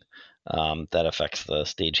 line that affects the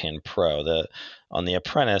Stagehand Pro. On the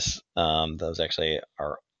Apprentice, those actually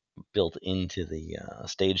are built into the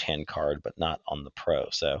Stagehand card, but not on the Pro.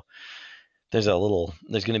 So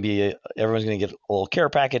everyone's going to get a little care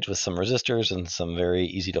package with some resistors and some very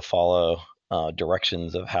easy to follow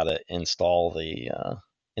directions of how to install the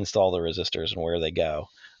resistors and where they go.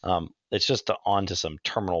 It's just onto some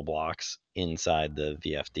terminal blocks inside the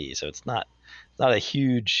VFD, so it's not a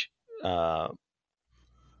huge, not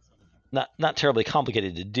terribly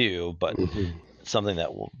complicated to do, but something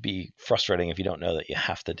that will be frustrating if you don't know that you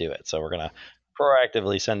have to do it. So we're gonna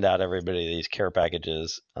proactively send out everybody these care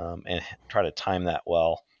packages and try to time that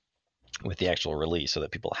well with the actual release, so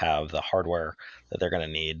that people have the hardware that they're going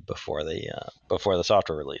to need before the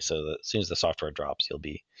software release. So that as soon as the software drops, you'll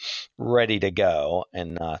be ready to go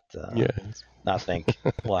and not think,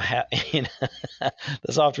 well, the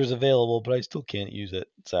software's available, but I still can't use it.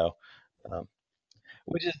 So,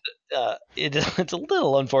 which is it's a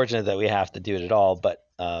little unfortunate that we have to do it at all, but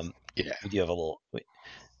we do have a little.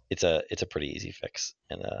 It's a pretty easy fix,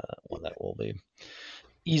 and one that will be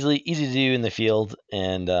easy to do in the field,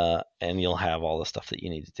 and you'll have all the stuff that you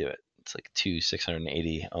need to do it. It's like 2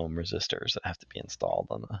 680 ohm resistors that have to be installed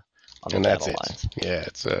on the and that's it. lines. Yeah,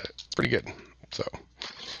 it's pretty good. So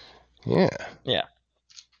yeah,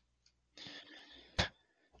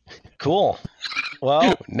 cool.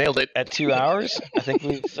 Well, nailed it at 2 hours. I think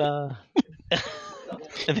we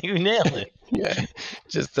nailed it. Yeah,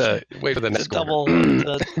 just wait for the next double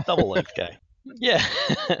length guy. Yeah.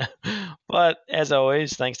 But as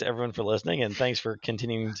always, thanks to everyone for listening, and thanks for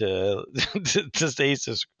continuing to stay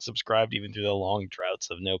subscribed even through the long droughts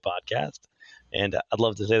of no podcast. And I'd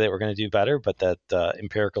love to say that we're going to do better, but that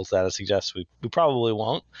empirical data suggests we probably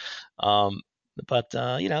won't. But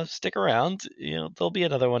stick around. There'll be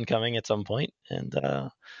another one coming at some point, and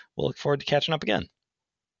we'll look forward to catching up again.